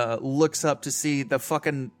looks up to see the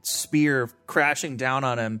fucking spear crashing down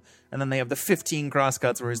on him, and then they have the 15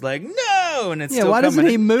 crosscuts where he's like, no, and it's still why coming. doesn't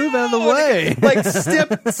he move out of the way? Like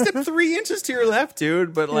step 3 inches to your left,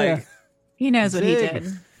 dude. But like. He knows what he did.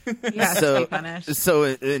 He has to be punished. So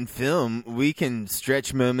in film, we can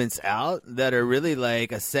stretch moments out that are really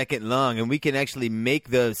like a second long, and we can actually make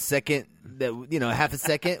the second that half a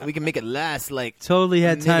second. We can make it last like totally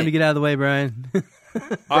had time to get out of the way, Brian.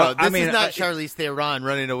 Bro, this is not Charlize Theron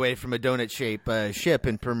running away from a donut-shaped ship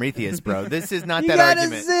in Prometheus, bro. This is not that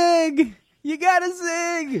argument. You gotta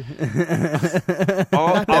zig.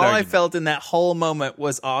 All I felt in that whole moment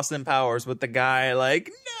was Austin Powers with the guy like,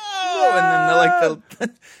 no! And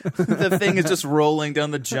then the thing is just rolling down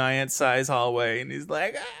the giant size hallway, and he's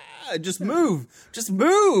like, just move.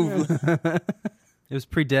 It was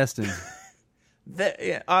predestined.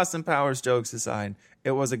 Austin Powers jokes aside,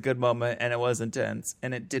 it was a good moment, and it was intense,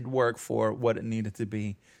 and it did work for what it needed to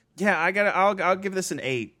be. Yeah, I'll give this an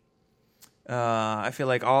 8. I feel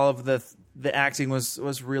like all of the acting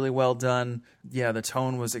was really well done. Yeah, the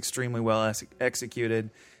tone was extremely well executed.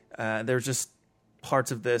 There's just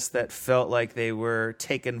parts of this that felt like they were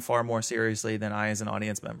taken far more seriously than I, as an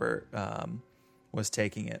audience member, was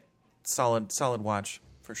taking it. Solid watch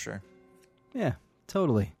for sure. Yeah,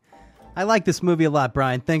 totally. I like this movie a lot,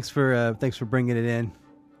 Brian. Thanks for bringing it in.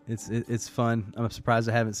 It's fun. I'm surprised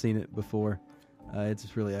I haven't seen it before. It's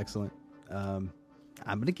just really excellent. I'm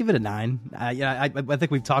gonna give it a 9. I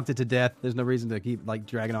think we've talked it to death. There's no reason to keep like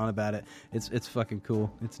dragging on about it. It's fucking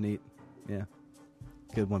cool. It's neat. Yeah,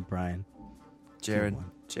 good one, Brian. Jared,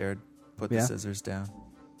 put the scissors down.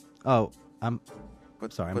 Oh, I'm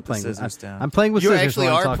sorry. Put the scissors down. I'm playing with you scissors. You actually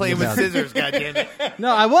are playing with scissors, goddammit.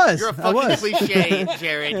 No, I was. You're a fucking cliche,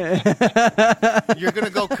 Jared. You're going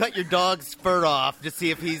to go cut your dog's fur off to see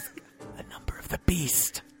if he's a number of the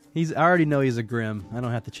beast. I already know he's a Grimm. I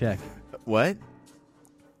don't have to check. What?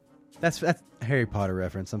 That's a Harry Potter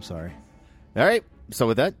reference. I'm sorry. All right. So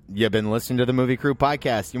with that, you've been listening to the Movie Crew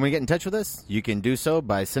podcast. You want to get in touch with us? You can do so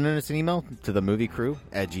by sending us an email to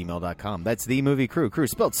themoviecrew@gmail.com. That's the Movie Crew. Crew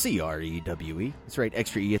spelled CREWE. That's right,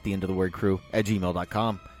 extra E at the end of the word crew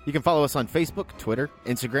 @gmail.com. You can follow us on Facebook, Twitter,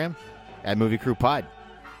 Instagram @Movie Crew Pod.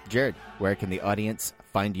 Jared, where can the audience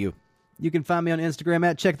find you? You can find me on Instagram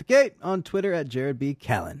 @CheckTheGate, on Twitter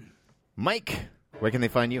 @JaredB.Callen. Mike, where can they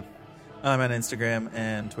find you? I'm on Instagram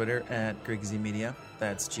and Twitter @Griggsy Media.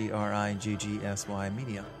 That's GRIGGSY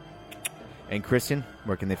Media. And Kristen,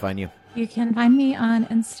 where can they find you? You can find me on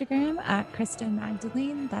Instagram @Kristen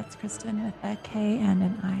Magdalene. That's Kristen with a K and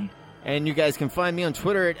an I. And you guys can find me on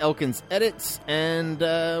Twitter @Elkins Edits. And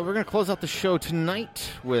we're going to close out the show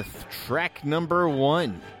tonight with track number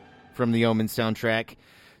 1 from the Omen soundtrack,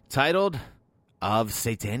 titled Av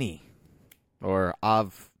Satani. Or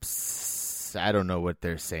Av... I don't know what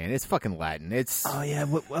they're saying. It's fucking Latin. It's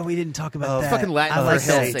we didn't talk about that. Fucking Latin for like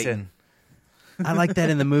hell, that. Satan. I like that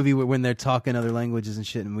in the movie when they're talking other languages and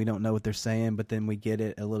shit, and we don't know what they're saying, but then we get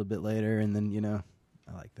it a little bit later, and then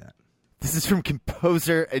I like that. This is from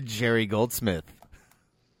composer Jerry Goldsmith.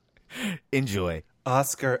 Enjoy.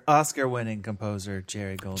 Oscar-winning composer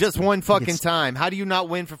Jerry Goldsmith. Just one fucking time. How do you not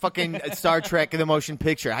win for fucking Star Trek: The Motion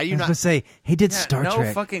Picture? How do you not? I was going to say, he did Star Trek.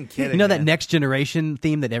 No fucking kidding. You know that Next Generation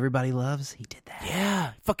theme that everybody loves? He did that.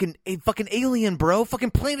 Yeah. Fucking Alien, bro.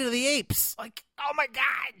 Fucking Planet of the Apes. Like, oh my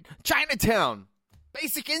God. Chinatown.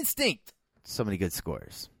 Basic Instinct. So many good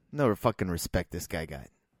scores. No fucking respect this guy got.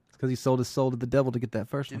 Because he sold his soul to the devil to get that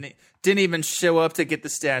first one. Didn't even show up to get the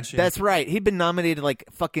statue. That's right. He'd been nominated like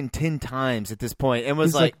fucking 10 times at this point and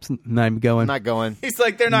was He's like, not even going. Not going. He's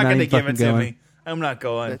like, they're not going to give it to going. me. I'm not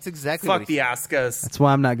going. That's exactly Fuck what the Oscars. That's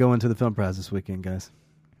why I'm not going to the film prize this weekend, guys.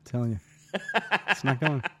 I'm telling you. It's not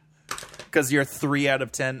going. Because you're 4 out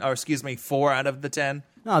of the 10?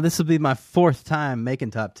 No, this will be my 4th time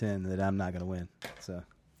making top 10 that I'm not going to win. So,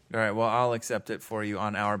 all right, well, I'll accept it for you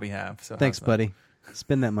on our behalf. So thanks, buddy.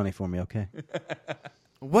 Spend that money for me, okay?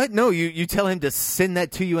 What? No, you tell him to send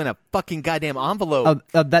that to you in a fucking goddamn envelope.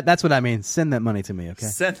 That's what I mean. Send that money to me, okay?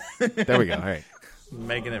 There we go. All right.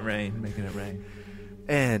 Making it rain.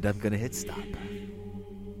 And I'm going to hit stop.